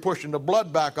then you're pushing the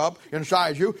blood back up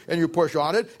inside you, and you push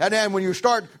on it. And then when you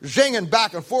start zinging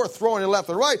back and forth, throwing it left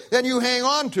and right, then you hang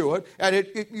on to it. And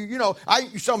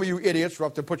some of you idiots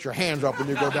have to put your hands up when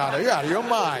you go down there. You're out of your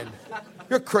mind.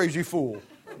 You're a crazy fool.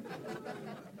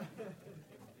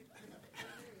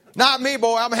 Not me,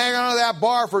 boy. I'm hanging on to that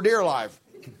bar for dear life.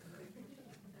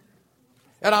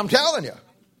 And I'm telling you.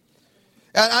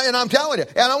 And I'm telling you.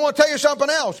 And I want to tell you something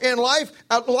else. In life,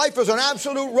 life is an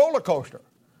absolute roller coaster.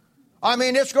 I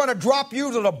mean, it's going to drop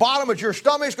you to the bottom. Your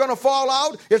stomach's going to fall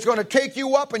out. It's going to take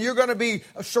you up, and you're going to be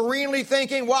serenely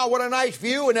thinking, wow, what a nice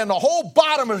view. And then the whole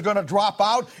bottom is going to drop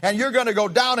out, and you're going to go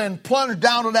down and plunge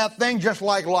down to that thing just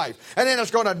like life. And then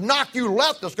it's going to knock you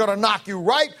left. It's going to knock you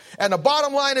right. And the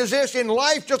bottom line is this: in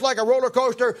life, just like a roller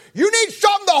coaster, you need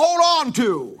something to hold on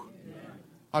to.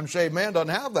 Unsaved man doesn't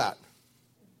have that.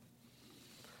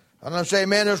 An unsaved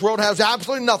man in this world has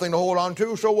absolutely nothing to hold on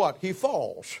to. So what? He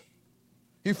falls.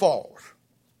 He falls.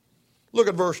 Look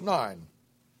at verse 9.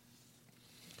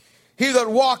 He that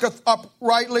walketh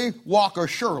uprightly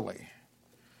walketh surely,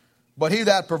 but he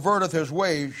that perverteth his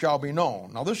ways shall be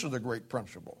known. Now this is the great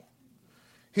principle.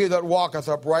 He that walketh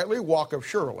uprightly walketh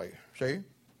surely. See? It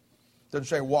doesn't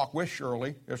say walk with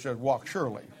surely. It says walk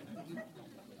surely.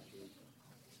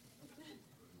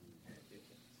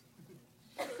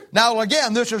 Now,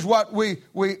 again, this is what we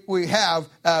have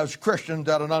as Christians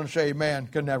that an unsaved man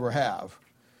can never have.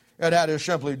 And that is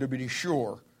simply to be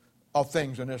sure of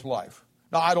things in this life.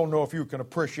 Now, I don't know if you can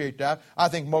appreciate that. I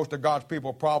think most of God's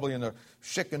people probably in the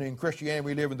sickening Christianity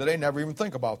we live in today never even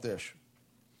think about this.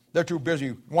 They're too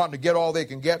busy wanting to get all they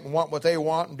can get and want what they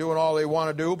want and doing all they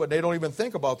want to do, but they don't even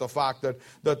think about the fact that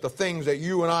the things that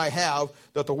you and I have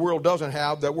that the world doesn't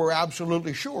have that we're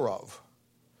absolutely sure of.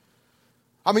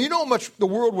 I mean, you know how much the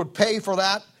world would pay for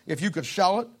that if you could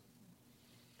sell it?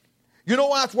 You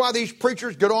know that's why these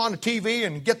preachers get on the TV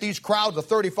and get these crowds of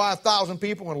 35,000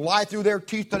 people and lie through their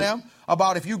teeth to them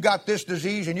about if you got this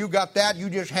disease and you got that, you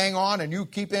just hang on and you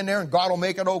keep in there and God will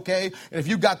make it okay. And if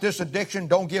you got this addiction,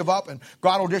 don't give up and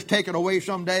God will just take it away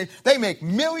someday. They make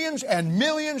millions and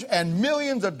millions and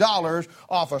millions of dollars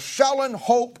off of selling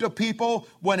hope to people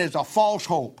when it's a false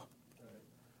hope.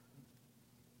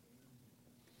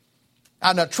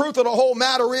 And the truth of the whole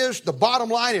matter is, the bottom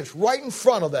line is right in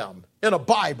front of them in a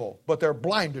Bible, but they're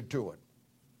blinded to it.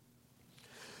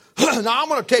 Now, I'm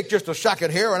going to take just a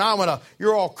second here, and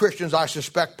you're all Christians, I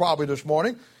suspect, probably this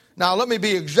morning. Now, let me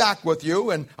be exact with you,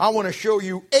 and I want to show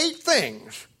you 8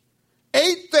 things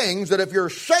that if you're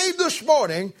saved this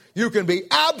morning, you can be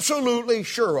absolutely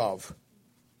sure of.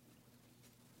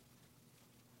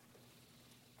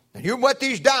 And you wet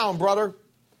these down, brother.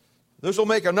 This will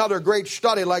make another great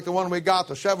study like the one we got,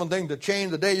 the 7 things that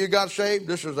changed the day you got saved.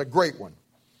 This is a great one.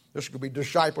 This could be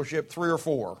discipleship 3 or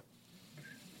 4.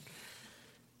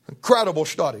 Incredible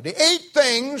study. The 8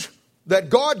 things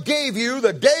that God gave you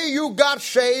the day you got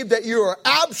saved that you are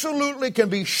absolutely can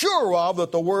be sure of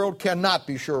that the world cannot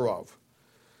be sure of.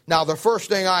 Now, the first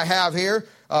thing I have here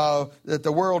that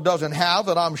the world doesn't have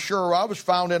that I'm sure of is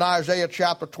found in Isaiah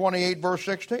chapter 28, verse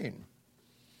 16.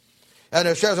 And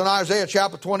it says in Isaiah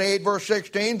chapter 28, verse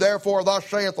 16, therefore thus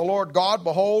saith the Lord God,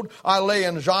 behold, I lay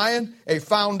in Zion a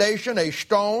foundation, a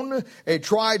stone, a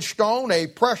tried stone, a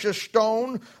precious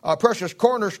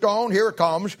cornerstone, here it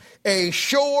comes, a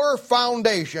sure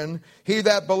foundation, he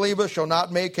that believeth shall not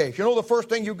make haste. You know the first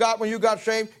thing you got when you got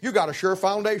saved? You got a sure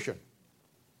foundation.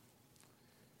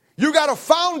 You got a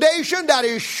foundation that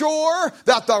is sure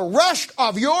that the rest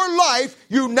of your life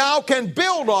you now can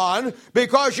build on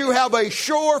because you have a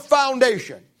sure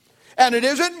foundation. And it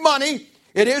isn't money,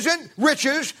 it isn't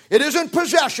riches, it isn't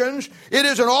possessions, it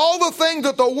isn't all the things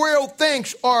that the world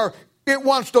thinks it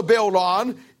wants to build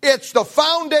on. It's the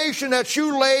foundation that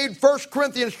you laid, 1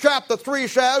 Corinthians chapter 3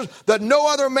 says, that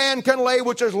no other man can lay,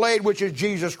 which is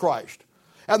Jesus Christ.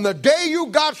 And the day you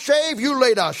got saved, you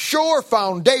laid a sure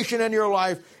foundation in your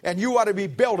life, and you ought to be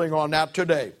building on that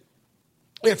today,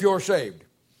 if you're saved.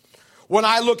 When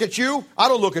I look at you, I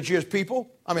don't look at you as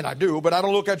people. I mean, I do, but I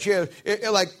don't look at you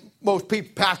as, like most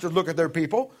pastors look at their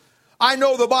people. I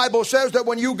know the Bible says that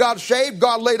when you got saved,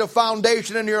 God laid a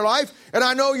foundation in your life, and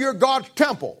I know you're God's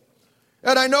temple.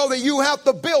 And I know that you have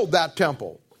to build that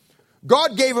temple.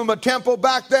 God gave him a temple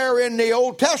back there in the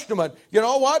Old Testament. You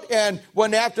know what? And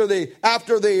when after the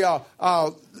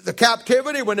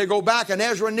captivity, when they go back in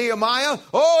Ezra and Nehemiah,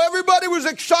 everybody was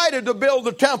excited to build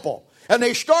the temple. And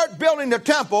they start building the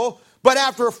temple, but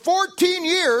after 14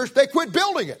 years, they quit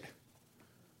building it.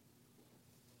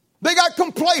 They got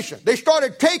complacent. They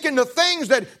started taking the things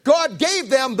that God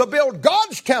gave them to build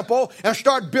God's temple and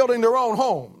start building their own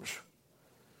homes.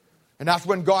 And that's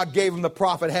when God gave him the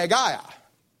prophet Haggai.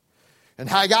 And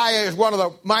Haggai is one of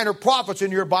the minor prophets in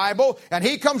your Bible. And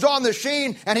he comes on the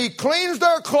scene and he cleans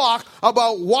their clock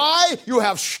about why you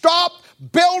have stopped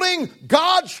building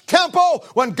God's temple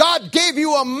when God gave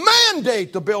you a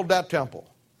mandate to build that temple.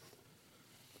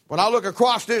 When I look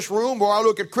across this room, or I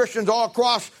look at Christians all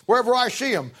across wherever I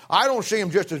see them, I don't see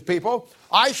them just as people.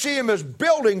 I see them as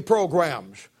building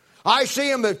programs. I see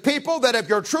them as people that if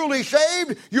you're truly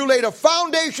saved, you laid a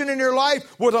foundation in your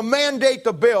life with a mandate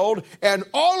to build. And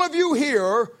all of you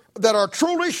here that are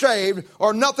truly saved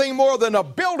are nothing more than a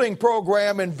building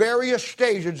program in various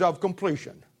stages of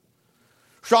completion.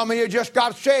 Some of you just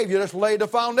got saved. You just laid the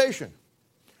foundation.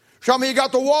 Some of you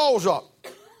got the walls up.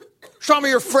 Some of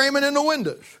you are framing in the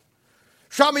windows.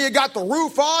 Some of you got the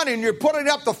roof on and you're putting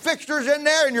up the fixtures in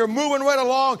there and you're moving right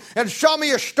along. And some of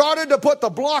you started to put the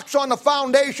blocks on the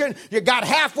foundation. You got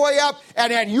halfway up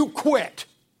and then you quit.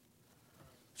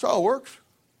 That's how it works.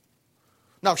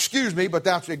 Now, excuse me, but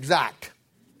that's exact.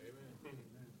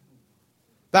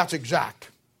 That's exact.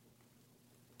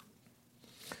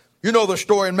 You know the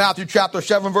story in Matthew chapter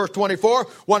 7, verse 24.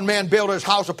 One man built his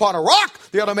house upon a rock.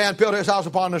 The other man built his house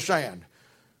upon the sand.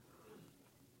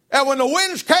 And when the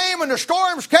winds came and the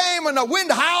storms came and the wind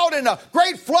howled and the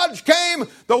great floods came,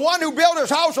 the one who built his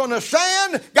house on the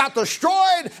sand got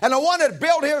destroyed, and the one that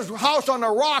built his house on the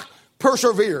rock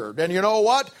persevered. And you know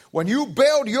what? When you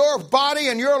build your body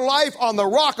and your life on the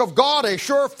rock of God, a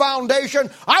sure foundation,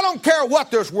 I don't care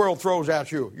what this world throws at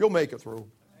you. You'll make it through.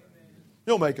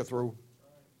 You'll make it through.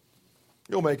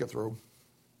 You'll make it through.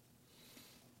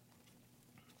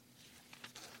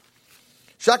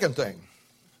 Second thing.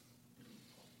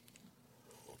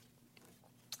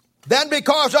 Then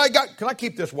because can I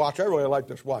keep this watch? I really like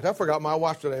this watch. I forgot my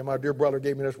watch today. My dear brother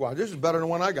gave me this watch. This is better than the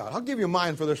one I got. I'll give you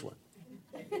mine for this one.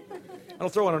 I'll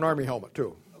throw in an army helmet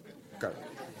too. Okay.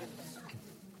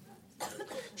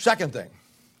 Second thing.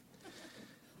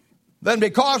 Then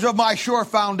because of my sure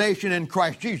foundation in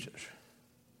Christ Jesus,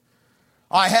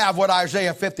 I have what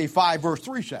Isaiah 55 verse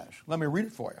 3 says. Let me read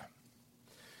it for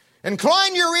you.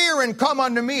 Incline your ear and come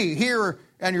unto me. Hear,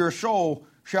 and your soul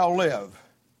shall live.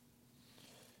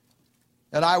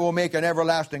 And I will make an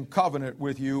everlasting covenant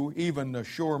with you, even the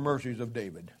sure mercies of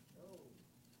David.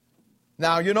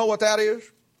 Now, you know what that is?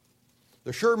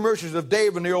 The sure mercies of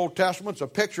David in the Old Testament is a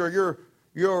picture of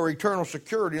your eternal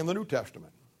security in the New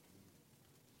Testament.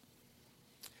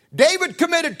 David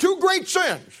committed two great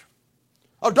sins,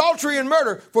 adultery and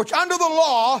murder, for which under the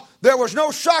law there was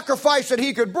no sacrifice that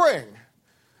he could bring.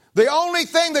 The only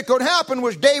thing that could happen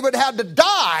was David had to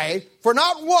die for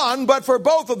not one, but for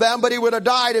both of them, but he would have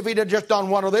died if he'd have just done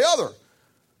one or the other.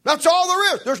 That's all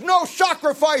there is. There's no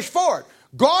sacrifice for it.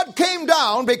 God came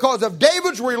down because of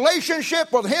David's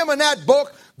relationship with him in that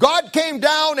book. God came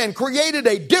down and created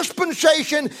a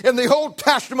dispensation in the Old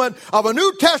Testament of a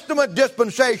New Testament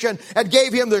dispensation and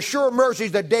gave him the sure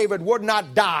mercies that David would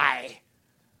not die.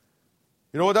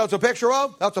 You know what that's a picture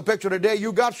of? That's a picture of the day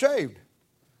you got saved.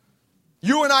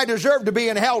 You and I deserve to be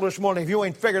in hell this morning if you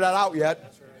ain't figured that out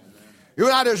yet. You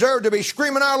and I deserve to be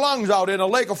screaming our lungs out in a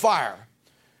lake of fire.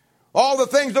 All the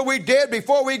things that we did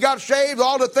before we got saved,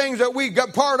 all the things that we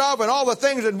got part of, and all the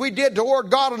things that we did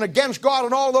toward God and against God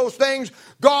and all those things,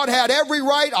 God had every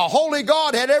right, a holy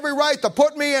God had every right to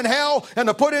put me in hell and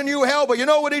to put in you hell. But you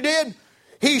know what he did?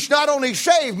 He's not only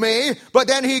saved me, but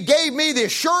then he gave me the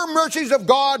sure mercies of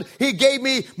God. He gave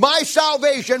me my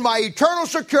salvation, my eternal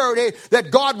security,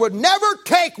 that God would never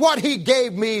take what he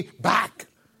gave me back.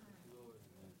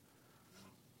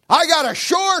 I got a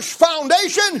sure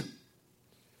foundation,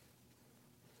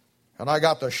 and I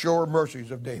got the sure mercies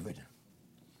of David.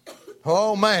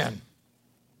 Oh, man.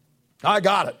 I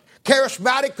got it.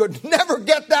 Charismatic could never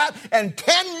get that in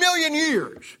 10 million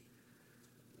years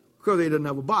because they didn't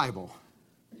have a Bible.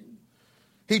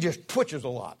 He just twitches a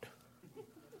lot.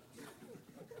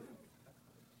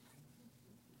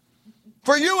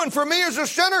 For you and for me as a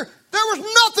sinner, there was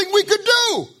nothing we could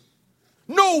do.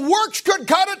 No works could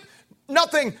cut it.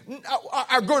 Nothing,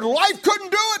 our good life couldn't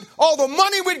do it. All the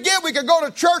money we'd get, we could go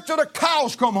to church till the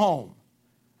cows come home.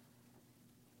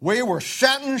 We were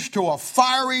sentenced to a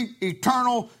fiery,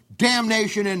 eternal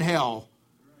damnation in hell.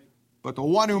 But the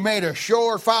one who made a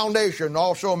sure foundation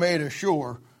also made a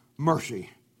sure mercy.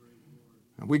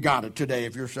 And we got it today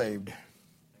if you're saved.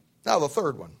 Now the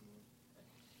third one.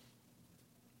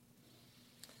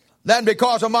 Then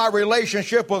because of my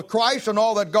relationship with Christ and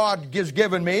all that God has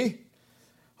given me,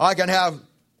 I can have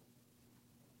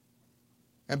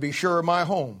and be sure of my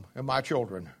home and my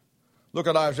children. Look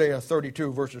at Isaiah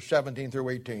 32, verses 17 through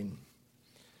 18.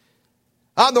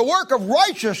 And the work of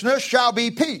righteousness shall be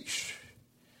peace.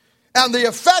 and the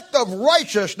effect of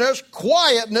righteousness,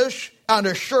 quietness, and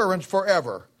assurance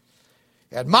forever.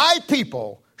 And my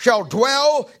people shall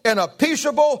dwell in a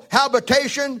peaceable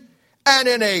habitation, and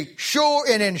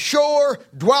in sure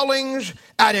dwellings,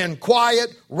 and in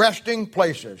quiet resting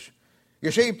places. You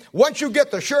see, once you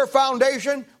get the sure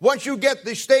foundation, once you get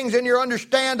these things in your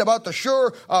understand about the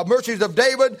sure mercies of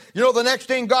David, you know the next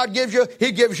thing God gives you?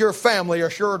 He gives your family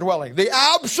a sure dwelling. The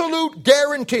absolute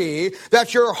guarantee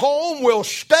that your home will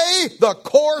stay the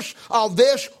course of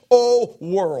this old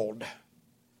world.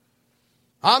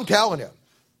 I'm telling you.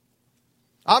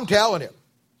 I'm telling you.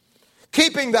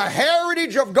 Keeping the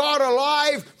heritage of God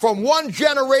alive from one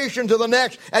generation to the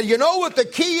next. And you know what the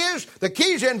key is? The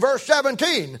key's in verse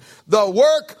 17. The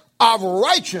work of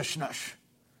righteousness.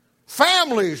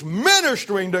 Families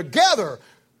ministering together.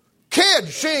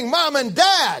 Kids seeing mom and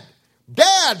dad.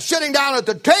 Dad sitting down at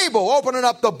the table, opening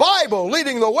up the Bible,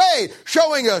 leading the way,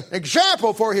 showing an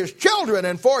example for his children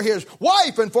and for his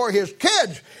wife and for his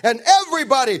kids. And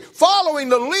everybody following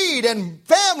the lead, and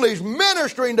families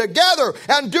ministering together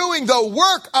and doing the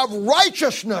work of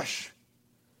righteousness.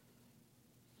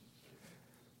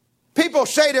 People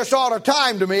say this all the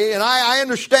time to me, and I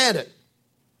understand it.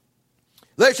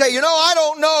 They say, I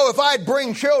don't know if I'd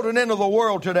bring children into the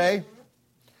world today.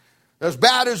 As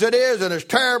bad as it is and as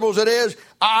terrible as it is,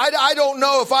 I don't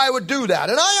know if I would do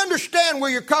that. And I understand where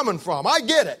you're coming from. I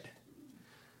get it.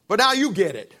 But now you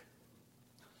get it.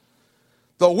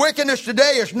 The wickedness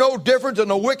today is no different than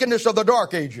the wickedness of the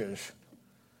dark ages.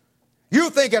 You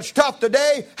think it's tough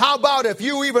today? How about if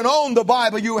you even owned the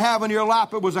Bible you have in your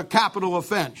lap, it was a capital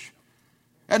offense.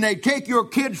 And they take your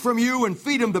kids from you and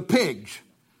feed them to pigs.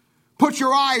 Put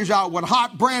your eyes out with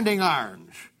hot branding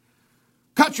irons.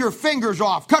 Cut your fingers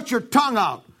off. Cut your tongue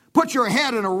out. Put your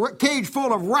head in a cage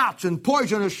full of rats and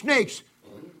poisonous snakes.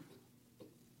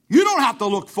 You don't have to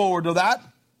look forward to that.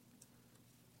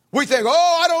 We think,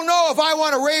 I don't know if I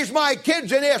want to raise my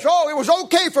kids in this. It was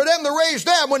okay for them to raise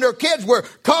them when their kids were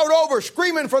caught over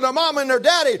screaming for their mom and their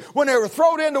daddy, when they were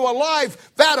thrown into a live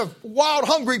vat of wild,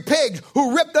 hungry pigs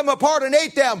who ripped them apart and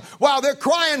ate them while they're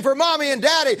crying for mommy and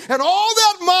daddy. And all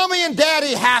that mommy and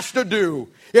daddy has to do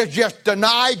is just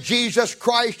deny Jesus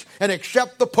Christ and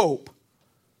accept the Pope.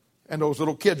 And those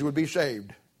little kids would be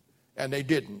saved. And they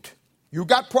didn't. You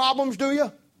got problems, do you?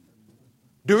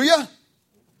 Do you?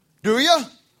 Do you?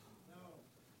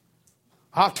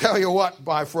 I'll tell you what,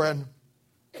 my friend.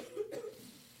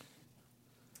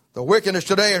 The wickedness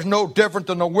today is no different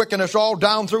than the wickedness all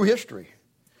down through history.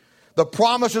 The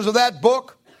promises of that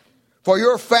book for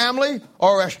your family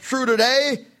are as true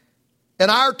today in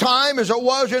our time as it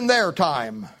was in their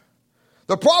time.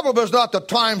 The problem is not the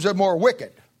times that are more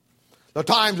wicked. The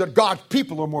times that God's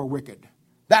people are more wicked.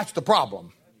 That's the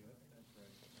problem.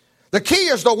 The key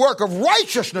is the work of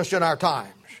righteousness in our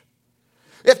times.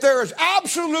 If there is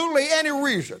absolutely any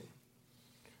reason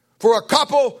for a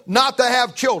couple not to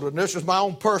have children, this is my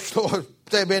own personal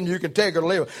opinion, you can take it or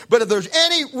leave it. But if there's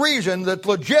any reason that's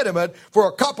legitimate for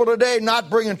a couple today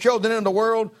not bringing children into the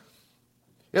world,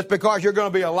 it's because you're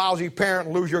going to be a lousy parent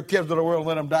and lose your kids to the world and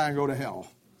let them die and go to hell.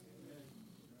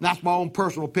 And that's my own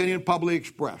personal opinion, publicly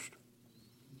expressed.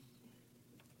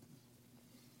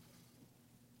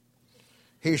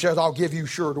 He says, I'll give you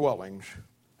sure dwellings.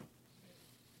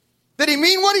 Did he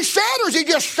mean what he said, or is he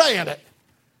just saying it?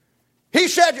 He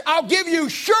said, I'll give you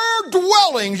sure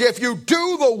dwellings if you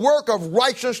do the work of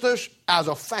righteousness as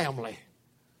a family.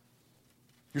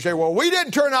 You say, well, we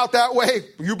didn't turn out that way.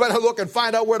 You better look and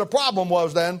find out where the problem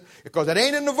was then, because it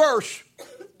ain't in the verse.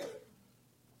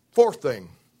 Fourth thing.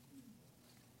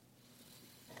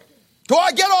 So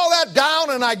I get all that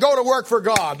down and I go to work for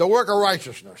God, the work of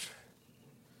righteousness.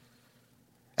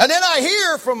 And then I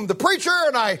hear from the preacher,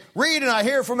 and I read and I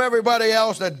hear from everybody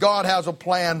else that God has a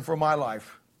plan for my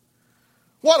life.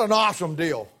 What an awesome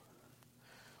deal.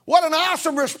 What an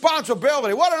awesome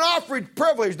responsibility. What an awesome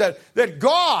privilege that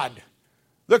God,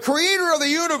 the creator of the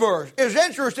universe, is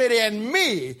interested in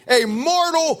me, a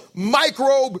mortal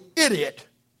microbe idiot,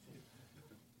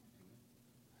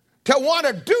 to want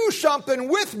to do something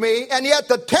with me and yet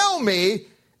to tell me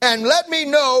and let me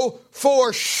know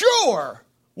for sure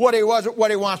what he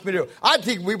wants me to do. I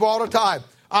teach people all the time.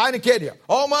 I ain't kidding you.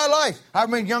 All my life, I've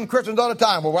met young Christians all the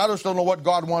time. Well, I just don't know what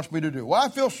God wants me to do. Well, I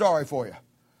feel sorry for you.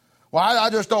 Well, I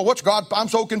just don't. What's God? I'm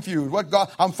so confused. What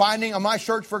God? I'm finding on my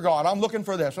search for God. I'm looking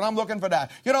for this and I'm looking for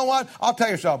that. You know what? I'll tell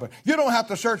you something. You don't have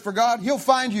to search for God. He'll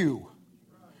find you.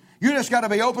 You just got to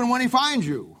be open when he finds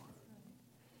you.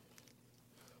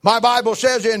 My Bible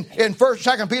says in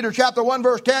 2 Peter chapter 1,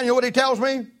 verse 10, you know what he tells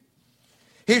me?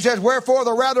 He says, wherefore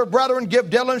the rather, brethren,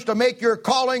 give diligence to make your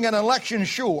calling and election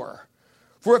sure.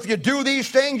 For if you do these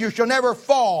things, you shall never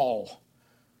fall.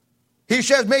 He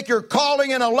says, make your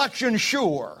calling and election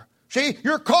sure. See,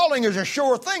 your calling is a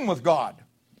sure thing with God.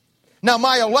 Now,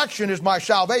 my election is my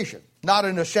salvation. Not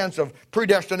in the sense of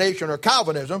predestination or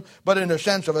Calvinism, but in the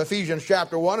sense of Ephesians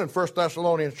chapter 1 and 1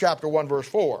 Thessalonians chapter 1 verse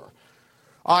 4.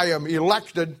 I'm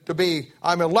elected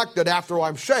after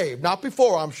I'm saved. Not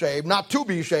before I'm saved, not to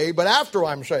be saved, but after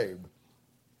I'm saved.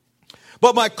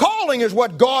 But my calling is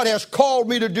what God has called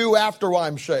me to do after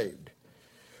I'm saved.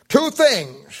 Two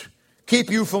things keep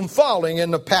you from falling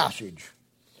in the passage.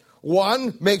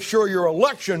 One, make sure your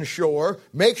election's sure.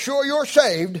 Make sure you're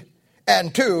saved.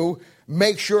 And two,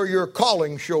 make sure your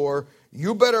calling sure.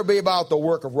 You better be about the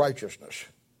work of righteousness.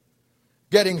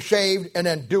 Getting saved and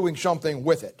then doing something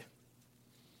with it.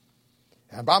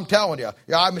 And I'm telling you,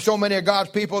 so many of God's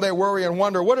people, they worry and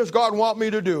wonder, what does God want me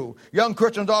to do? Young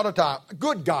Christians all the time.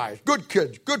 Good guys, good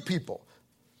kids, good people.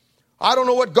 I don't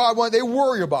know what God wants. They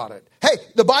worry about it. Hey,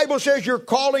 the Bible says your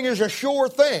calling is a sure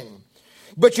thing.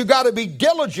 But you got to be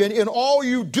diligent in all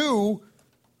you do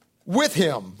with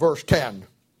Him, verse 10.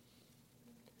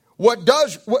 What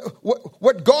God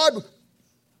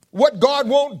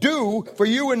won't do for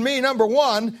you and me, number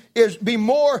one, is be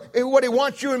more, what He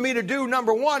wants you and me to do,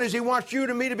 number one, is He wants you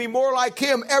and me to be more like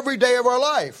Him every day of our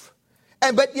life.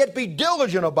 But yet be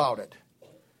diligent about it.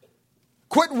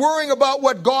 Quit worrying about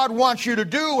what God wants you to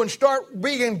do and start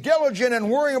being diligent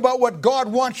and worrying about what God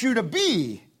wants you to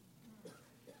be.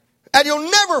 And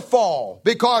you'll never fall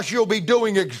because you'll be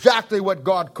doing exactly what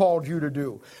God called you to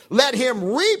do. Let Him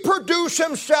reproduce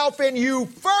Himself in you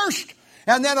first,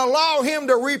 and then allow Him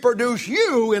to reproduce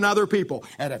you in other people.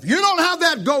 And if you don't have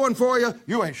that going for you,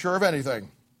 you ain't sure of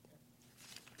anything.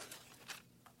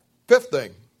 Fifth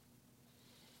thing.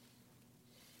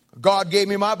 God gave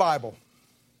me my Bible.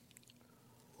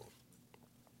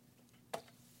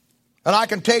 And I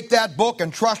can take that book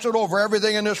and trust it over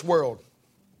everything in this world.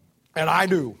 And I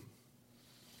do.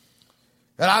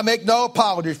 And I make no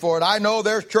apologies for it. I know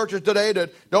there's churches today that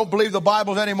don't believe the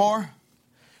Bibles anymore.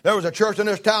 There was a church in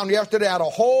this town yesterday that had a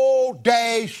whole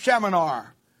day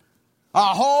seminar.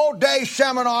 A whole day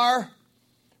seminar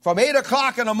from 8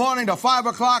 o'clock in the morning to 5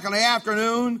 o'clock in the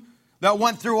afternoon that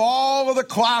went through all of the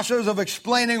classes of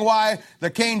explaining why the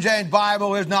King James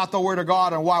Bible is not the Word of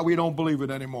God and why we don't believe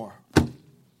it anymore.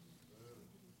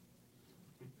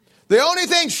 The only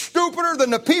thing stupider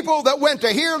than the people that went to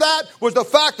hear that was the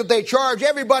fact that they charged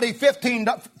everybody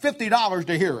 $50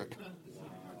 to hear it.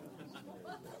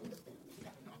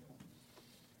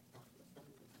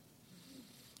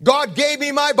 God gave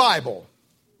me my Bible.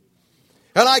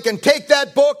 And I can take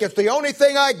that book. It's the only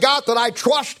thing I got that I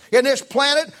trust in this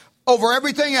planet over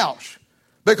everything else.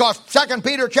 Because 2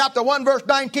 Peter chapter 1 verse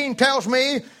 19 tells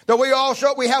me that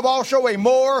we have also a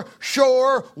more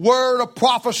sure word of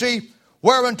prophecy,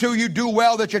 whereunto you do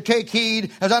well that you take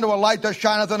heed, as unto a light that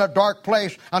shineth in a dark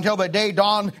place, until the day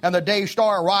dawn and the day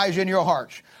star arise in your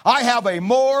hearts. I have a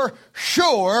more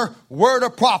sure word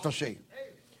of prophecy.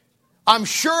 I'm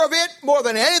sure of it more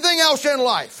than anything else in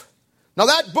life. Now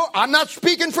that book, I'm not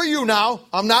speaking for you now.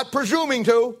 I'm not presuming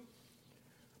to.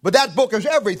 But that book is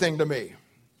everything to me.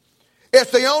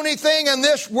 It's the only thing in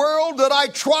this world that I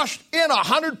trust in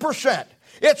 100%.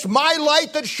 It's my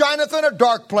light that shineth in a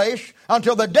dark place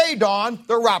until the day dawn,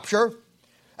 the rapture,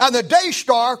 and the day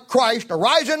star, Christ,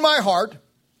 arise in my heart.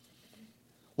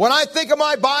 When I think of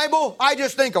my Bible, I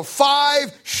just think of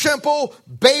 5 simple,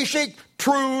 basic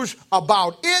truths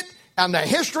about it and the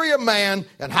history of man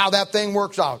and how that thing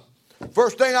works out.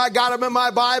 First thing I got in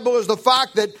my Bible is the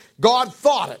fact that God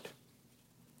thought it.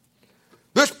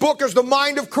 This book is the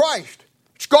mind of Christ.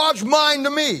 It's God's mind to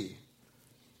me.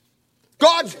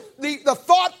 The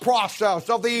thought process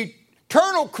of the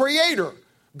eternal Creator.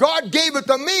 God gave it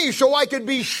to me so I could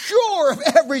be sure of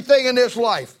everything in this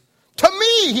life. To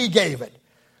me, He gave it.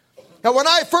 Now,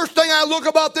 first thing I look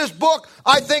about this book,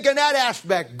 I think in that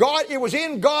aspect. It was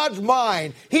in God's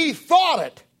mind. He thought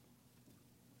it.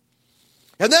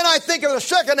 And then I think of the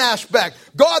second aspect.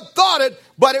 God thought it,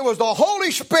 but it was the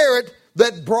Holy Spirit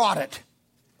that brought it.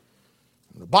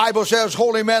 The Bible says,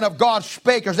 holy men of God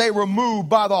spake as they were moved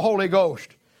by the Holy Ghost.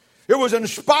 It was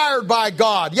inspired by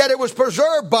God, yet it was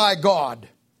preserved by God.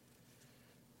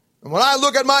 And when I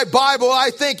look at my Bible, I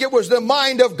think it was the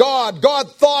mind of God.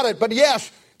 God thought it, but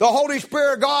yes, the Holy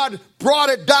Spirit of God brought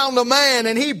it down to man,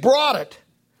 and He brought it.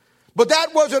 But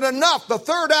that wasn't enough. The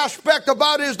third aspect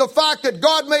about it is the fact that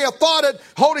God may have thought it,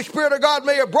 Holy Spirit of God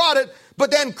may have brought it, but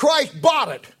then Christ bought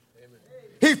it.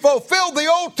 He fulfilled the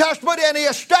Old Testament and He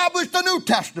established the New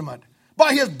Testament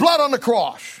by His blood on the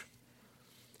cross.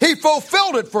 He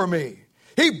fulfilled it for me.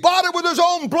 He bought it with His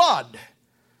own blood.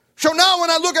 So now when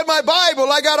I look at my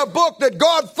Bible, I got a book that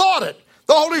God thought it.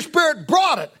 The Holy Spirit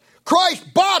brought it.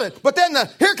 Christ bought it. But then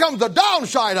here comes the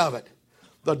downside of it.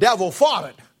 The devil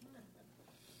fought it.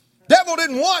 Devil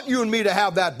didn't want you and me to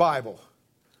have that Bible.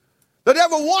 The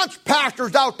devil wants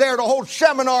pastors out there to hold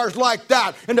seminars like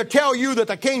that and to tell you that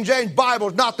the King James Bible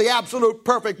is not the absolute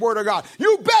perfect Word of God.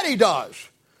 You bet he does.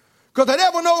 Because the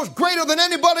devil knows greater than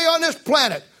anybody on this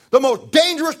planet. The most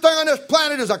dangerous thing on this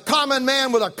planet is a common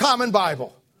man with a common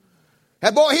Bible.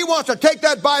 And boy, he wants to take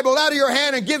that Bible out of your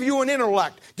hand and give you an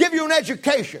intellect, give you an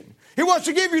education. He wants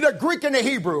to give you the Greek and the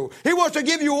Hebrew. He wants to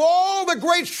give you all the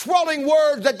great swelling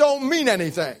words that don't mean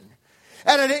anything.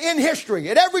 And in history,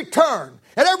 at every turn,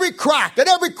 at every crack, at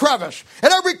every crevice,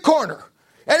 at every corner,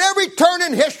 at every turn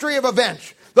in history of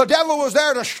events, the devil was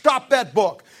there to stop that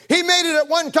book. He made it at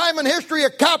one time in history a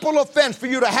capital offense for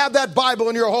you to have that Bible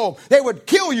in your home. They would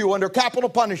kill you under capital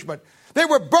punishment. They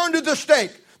were burned at the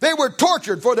stake. They were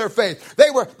tortured for their faith.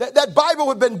 That Bible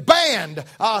had been banned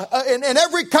in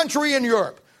every country in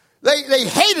Europe. They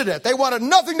hated it. They wanted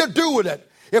nothing to do with it.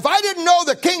 If I didn't know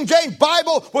the King James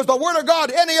Bible was the Word of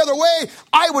God any other way,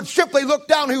 I would simply look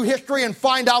down through history and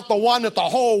find out the one that the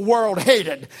whole world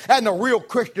hated and the real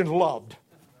Christians loved.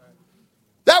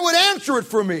 That would answer it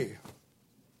for me.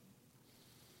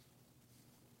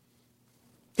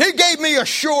 He gave me a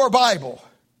sure Bible.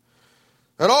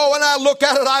 And when I look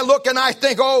at it, I look and I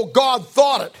think, God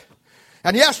thought it.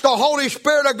 And yes, the Holy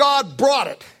Spirit of God brought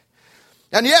it.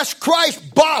 And yes,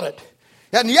 Christ bought it.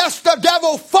 And yes, the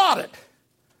devil fought it.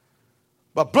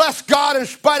 But bless God, in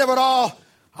spite of it all,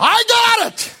 I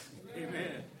got it.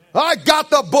 Amen. I got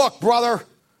the book, brother.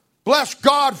 Bless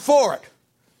God for it.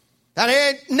 And he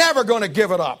ain't never going to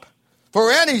give it up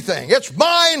for anything. It's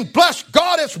mine. Bless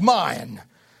God, it's mine.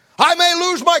 I may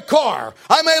lose my car.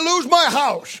 I may lose my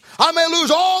house. I may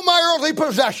lose all my earthly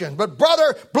possessions. But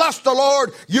brother, bless the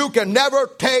Lord, you can never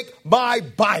take my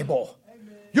Bible.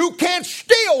 Amen. You can't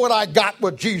steal what I got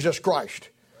with Jesus Christ.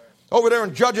 Over there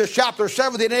in Judges chapter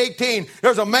 17 and 18,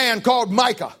 there's a man called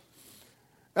Micah.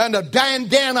 And the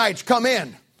Danites come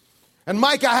in. And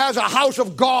Micah has a house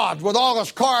of gods with all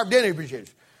his carved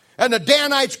images. And the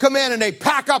Danites come in and they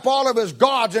pack up all of his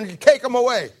gods and take them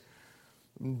away.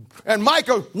 And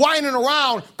Micah whining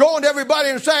around, going to everybody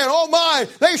and saying, oh my,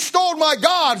 they stole my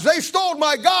gods. They stole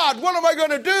my God. What am I going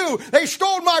to do? They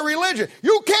stole my religion.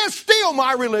 You can't steal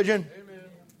my religion. Amen.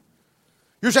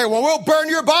 You say, well, we'll burn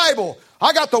your Bible.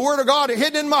 I got the Word of God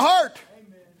hidden in my heart.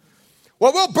 Amen.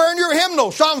 Well, we'll burn your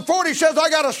hymnal. Psalm 40 says, I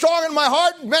got a song in my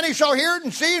heart. Many shall hear it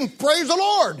and see and praise the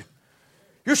Lord.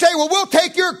 You say, well, we'll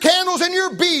take your candles and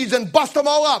your beads and bust them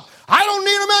all up. I don't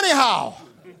need them anyhow.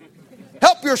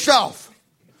 Help yourself.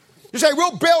 You say,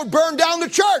 we'll burn down the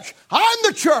church. I'm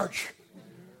the church.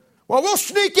 Well, we'll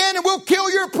sneak in and we'll kill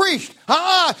your priest.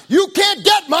 You can't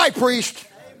get my priest.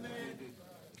 Amen.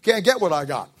 You can't get what I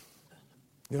got.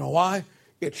 You know why?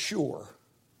 It's sure.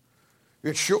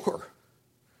 It's sure.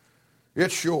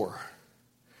 It's sure.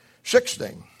 Sixth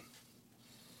thing.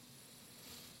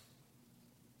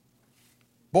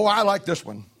 Boy, I like this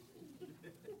one.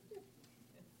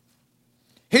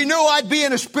 He knew I'd be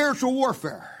in a spiritual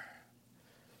warfare.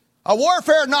 A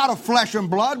warfare not of flesh and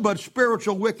blood, but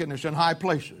spiritual wickedness in high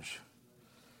places.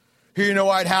 He knew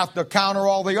I'd have to counter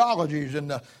all the ologies in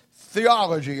the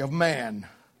theology of man.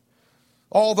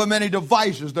 All the many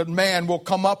devices that man will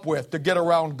come up with to get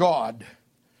around God.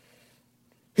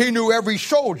 He knew every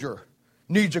soldier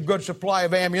needs a good supply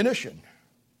of ammunition,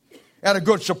 and a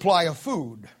good supply of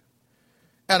food,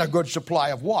 and a good supply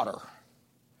of water.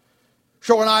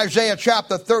 So in Isaiah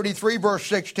chapter 33, verse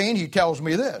 16, he tells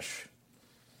me this.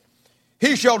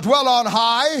 He shall dwell on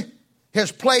high.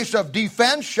 His place of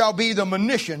defense shall be the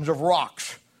munitions of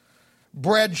rocks.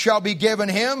 Bread shall be given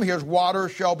him. His water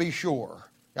shall be sure.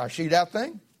 Now, see that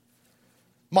thing?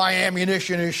 My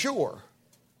ammunition is sure.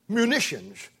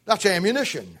 Munitions. That's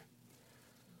ammunition.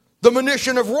 The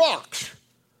munition of rocks.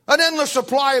 An endless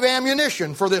supply of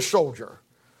ammunition for this soldier.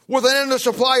 With an endless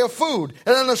supply of food.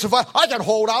 An endless supply. I can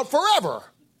hold out forever.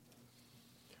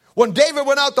 When David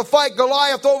went out to fight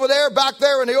Goliath over there, back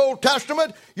there in the Old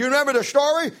Testament, you remember the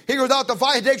story? He goes out to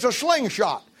fight, he takes a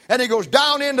slingshot. And he goes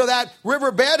down into that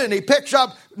riverbed and he picks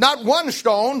up not one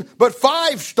stone, but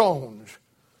 5 stones.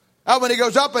 And when he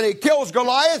goes up and he kills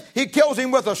Goliath, he kills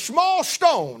him with a small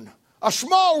stone, a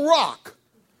small rock.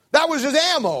 That was his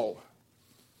ammo.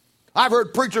 I've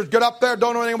heard preachers get up there,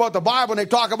 don't know anything about the Bible, and they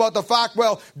talk about the fact,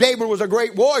 well, David was a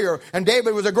great warrior, and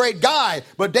David was a great guy,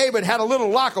 but David had a little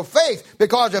lack of faith,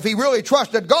 because if he really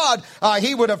trusted God,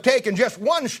 he would have taken just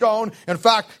 1 stone. In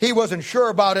fact, he wasn't sure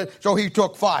about it, so he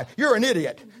took 5. You're an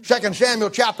idiot. 2 Samuel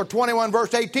chapter 21,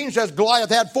 verse 18 says Goliath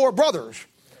had 4 brothers.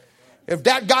 If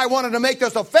that guy wanted to make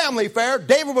this a family affair,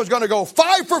 David was going to go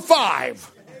 5 for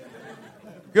 5.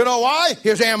 You know why?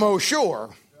 His ammo's sure.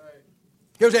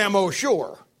 His ammo's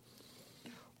sure.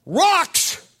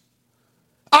 Rocks,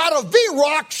 out of the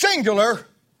rock, singular,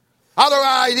 out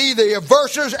of the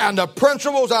verses and the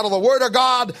principles out of the Word of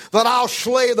God that I'll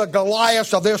slay the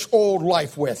Goliaths of this old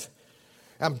life with.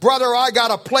 And brother, I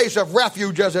got a place of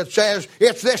refuge, as it says.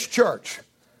 It's this church.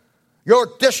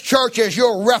 This church is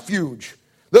your refuge.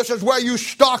 This is where you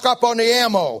stock up on the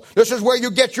ammo. This is where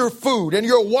you get your food and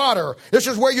your water. This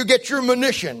is where you get your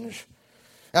munitions.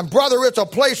 And brother, it's a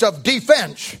place of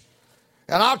defense.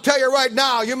 And I'll tell you right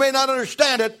now, you may not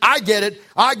understand it. I get it.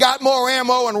 I got more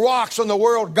ammo and rocks than the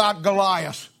world got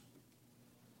Goliath.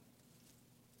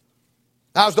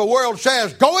 As the world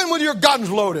says, go in with your guns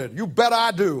loaded. You bet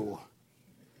I do.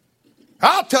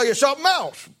 I'll tell you something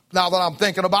else now that I'm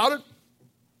thinking about it.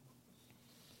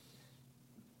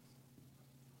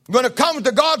 When it comes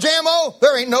to God's ammo,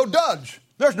 there ain't no duds.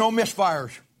 There's no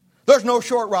misfires. There's no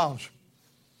short rounds.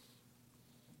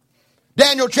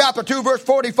 Daniel chapter 2 verse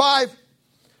 45.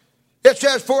 It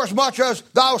says, for as much as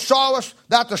thou sawest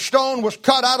that the stone was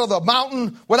cut out of the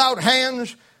mountain without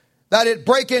hands, that it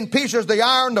break in pieces the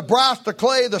iron, the brass, the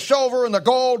clay, the silver, and the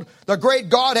gold, the great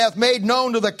God hath made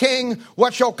known to the king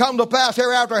what shall come to pass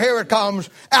hereafter. Here it comes.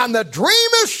 And the dream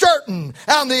is certain,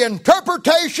 and the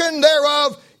interpretation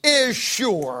thereof is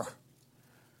sure.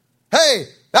 Hey,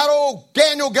 that old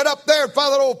Daniel get up there in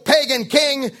front of that old pagan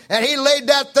king, and he laid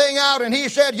that thing out, and he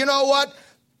said, you know what?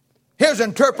 His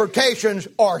interpretations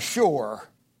are sure.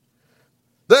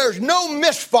 There's no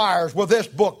misfires with this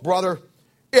book, brother.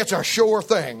 It's a sure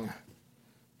thing.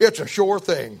 It's a sure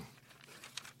thing.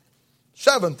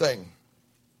 Seventh thing.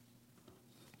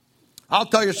 I'll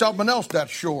tell you something else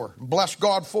that's sure. Bless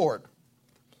God for it.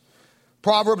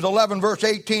 Proverbs 11 verse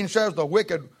 18 says, the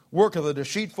wicked worketh a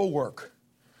deceitful work.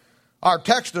 Our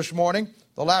text this morning,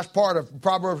 the last part of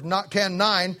Proverbs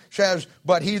 10:9 says,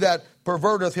 but he that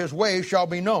perverteth his way shall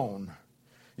be known.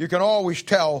 You can always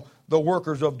tell the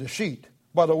workers of deceit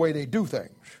by the way they do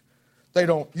things. They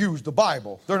don't use the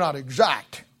Bible. They're not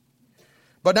exact.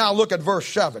 But now look at verse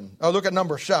 7. Look at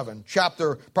number 7.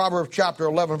 Proverbs chapter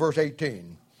 11 verse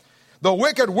 18. The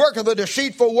wicked worketh a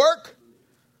deceitful work,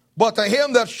 but to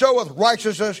him that showeth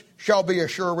righteousness shall be a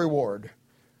sure reward.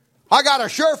 I got a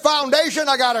sure foundation.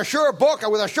 I got a sure book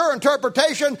with a sure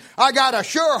interpretation. I got a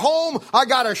sure home. I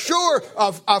got a sure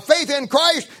faith in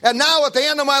Christ. And now at the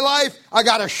end of my life, I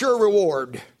got a sure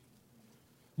reward.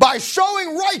 By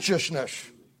sowing righteousness,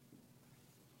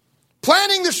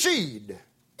 planting the seed.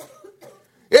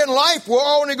 In life, we're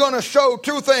only going to sow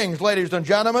two things, ladies and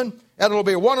gentlemen, and it'll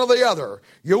be one or the other.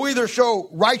 You either sow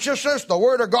righteousness, the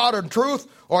Word of God and truth,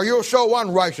 or you'll sow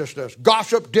unrighteousness,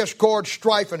 gossip, discord,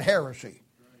 strife, and heresy.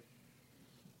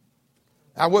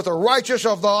 And with the righteous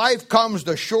of the life comes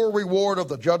the sure reward of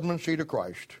the judgment seat of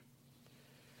Christ.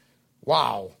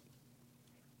 Wow.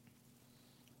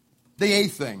 The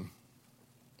eighth thing.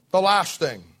 The last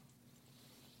thing.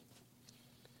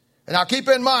 And now keep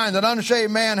in mind that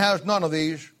unsaved man has none of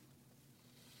these.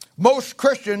 Most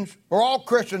Christians, or all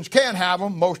Christians, can have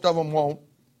them. Most of them won't.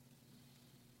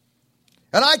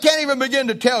 And I can't even begin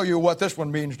to tell you what this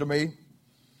one means to me.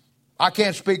 I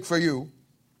can't speak for you.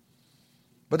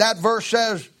 But that verse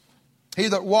says, he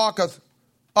that walketh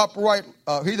uprightly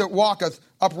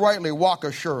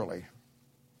walketh surely.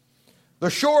 The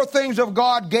sure things of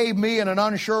God gave me in an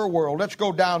unsure world. Let's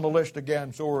go down the list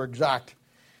again so we're exact.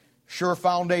 Sure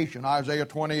foundation, Isaiah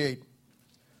 28.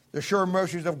 The sure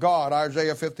mercies of God,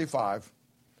 Isaiah 55.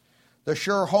 The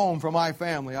sure home for my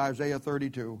family, Isaiah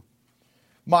 32.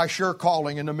 My sure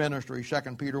calling in the ministry,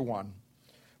 2 Peter 1.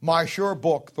 My sure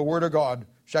book, the Word of God,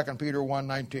 2 Peter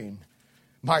 1:19.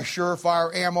 My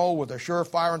surefire ammo with a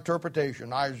surefire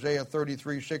interpretation, Isaiah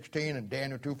 33:16 and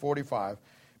Daniel 2:45.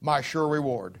 My sure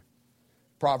reward,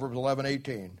 Proverbs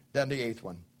 11:18. Then the eighth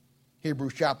one,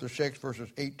 Hebrews chapter 6, verses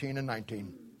 18 and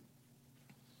 19.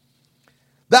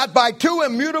 That by two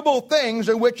immutable things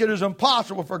in which it is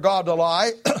impossible for God to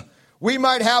lie, we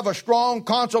might have a strong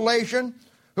consolation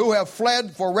who have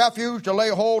fled for refuge to lay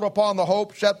hold upon the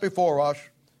hope set before us.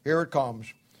 Here it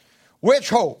comes. Which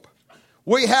hope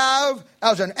we have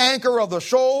as an anchor of the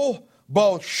soul,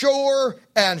 both sure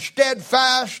and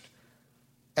steadfast,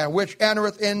 and which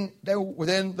entereth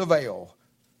within the veil.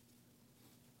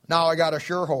 Now I got a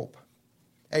sure hope,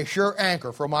 a sure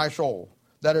anchor for my soul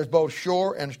that is both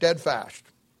sure and steadfast.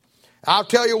 I'll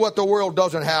tell you what the world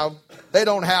doesn't have. They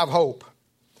don't have hope.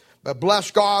 But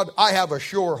bless God, I have a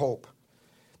sure hope.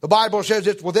 The Bible says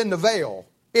it's within the veil,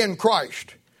 in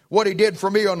Christ, what He did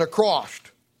for me on the cross.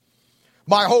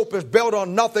 My hope is built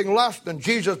on nothing less than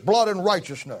Jesus' blood and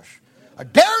righteousness. I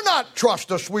dare not trust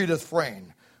the sweetest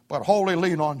frame, but wholly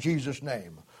lean on Jesus'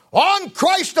 name. On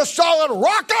Christ the solid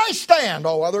rock I stand.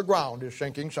 All other ground is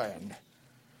sinking sand.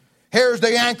 Here's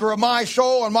the anchor of my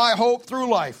soul and my hope through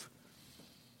life.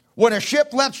 When a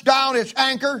ship lets down its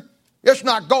anchor, it's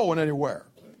not going anywhere.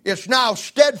 It's now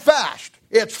steadfast.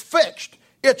 It's fixed.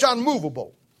 It's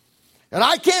unmovable. And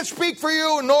I can't speak for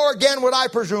you, nor again would I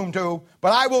presume to,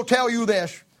 but I will tell you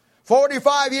this.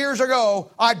 45 years ago,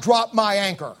 I dropped my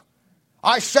anchor.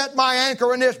 I set my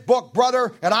anchor in this book,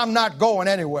 brother, and I'm not going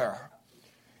anywhere.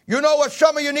 You know what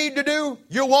some of you need to do?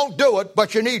 You won't do it,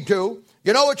 but you need to.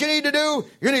 You know what you need to do?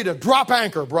 You need to drop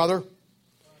anchor, brother.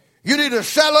 You need to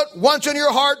settle it once in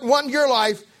your heart and once in your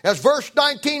life. As verse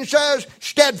 19 says,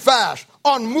 steadfast,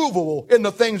 unmovable in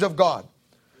the things of God.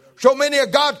 So many of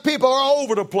God's people are all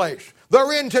over the place.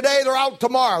 They're in today, they're out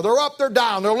tomorrow. They're up, they're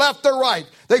down, they're left, they're right.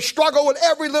 They struggle with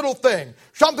every little thing.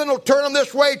 Something will turn them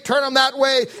this way, turn them that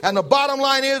way. And the bottom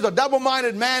line is, a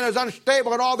double-minded man is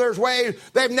unstable in all their ways.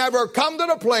 They've never come to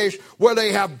the place where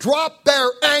they have dropped their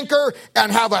anchor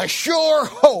and have a sure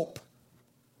hope.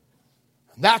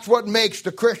 That's what makes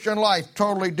the Christian life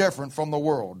totally different from the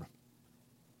world.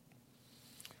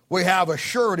 We have a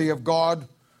surety of God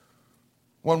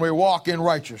when we walk in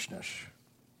righteousness.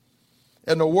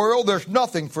 In the world, there's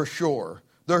nothing for sure.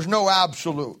 There's no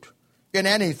absolute in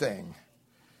anything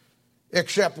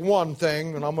except one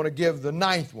thing, and I'm going to give the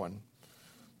ninth one,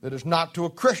 that is not to a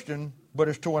Christian, but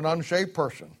is to an unsaved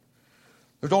person.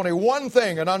 There's only one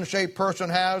thing an unsaved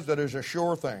person has that is a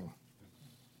sure thing.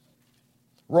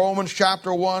 Romans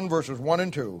chapter 1, verses 1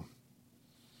 and 2.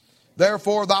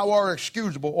 Therefore thou art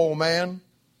excusable, O man,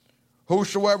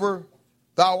 whosoever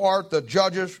thou art that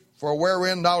judgest, for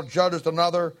wherein thou judgest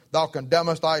another, thou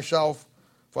condemnest thyself,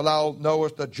 for thou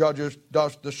knowest that judges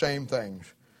dost the same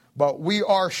things. But we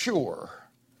are sure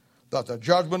that the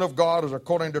judgment of God is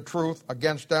according to truth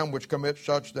against them which commit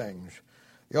such things.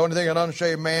 The only thing an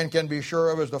unsaved man can be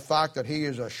sure of is the fact that he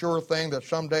is a sure thing that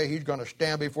someday he's going to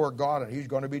stand before God and he's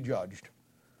going to be judged.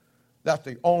 That's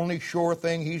the only sure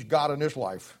thing he's got in his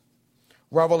life.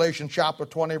 Revelation chapter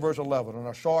 20, verse 11. And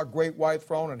I saw a great white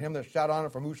throne, and him that sat on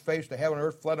it, from whose face the heaven and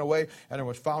earth fled away, and there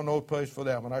was found no place for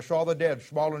them. And I saw the dead,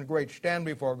 small and great, stand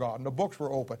before God, and the books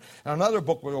were open. And another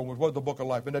book was opened, which was the book of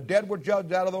life. And the dead were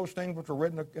judged out of those things which were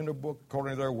written in the book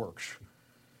according to their works.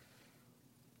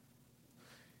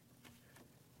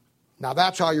 Now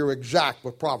that's how you're exact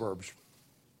with Proverbs.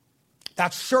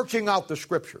 That's searching out the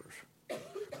Scriptures.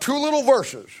 2 little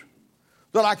verses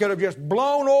that I could have just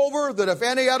blown over, that if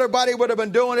any other body would have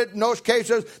been doing it in those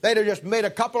cases, they'd have just made a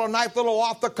couple of nice little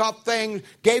off-the-cuff things,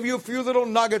 gave you a few little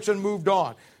nuggets and moved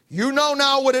on. You know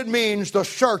now what it means to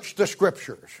search the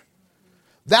Scriptures.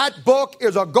 That book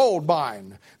is a gold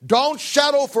mine. Don't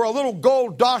settle for a little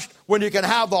gold dust when you can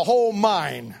have the whole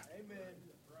mine.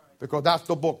 Because that's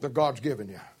the book that God's given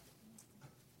you.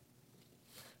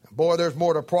 Boy, there's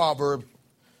more to Proverbs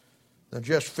than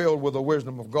just filled with the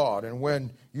wisdom of God. And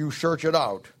when you search it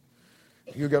out,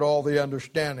 you get all the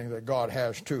understanding that God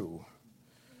has too.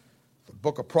 The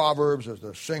book of Proverbs is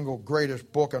the single greatest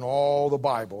book in all the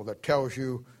Bible that tells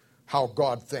you how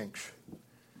God thinks.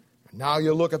 And now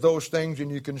you look at those things and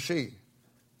you can see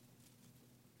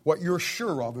what you're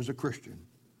sure of as a Christian.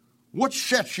 What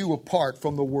sets you apart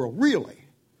from the world, really?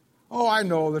 Oh, I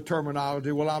know the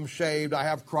terminology. Well, I'm saved. I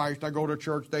have Christ. I go to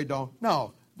church. They don't.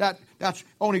 No. That's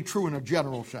only true in a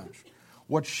general sense.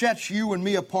 What sets you and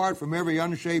me apart from every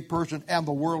unsaved person and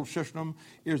the world system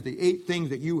is the 8 things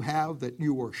that you have that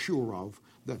you are sure of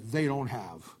that they don't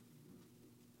have.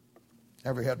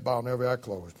 Every head bowed and every eye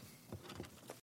closed.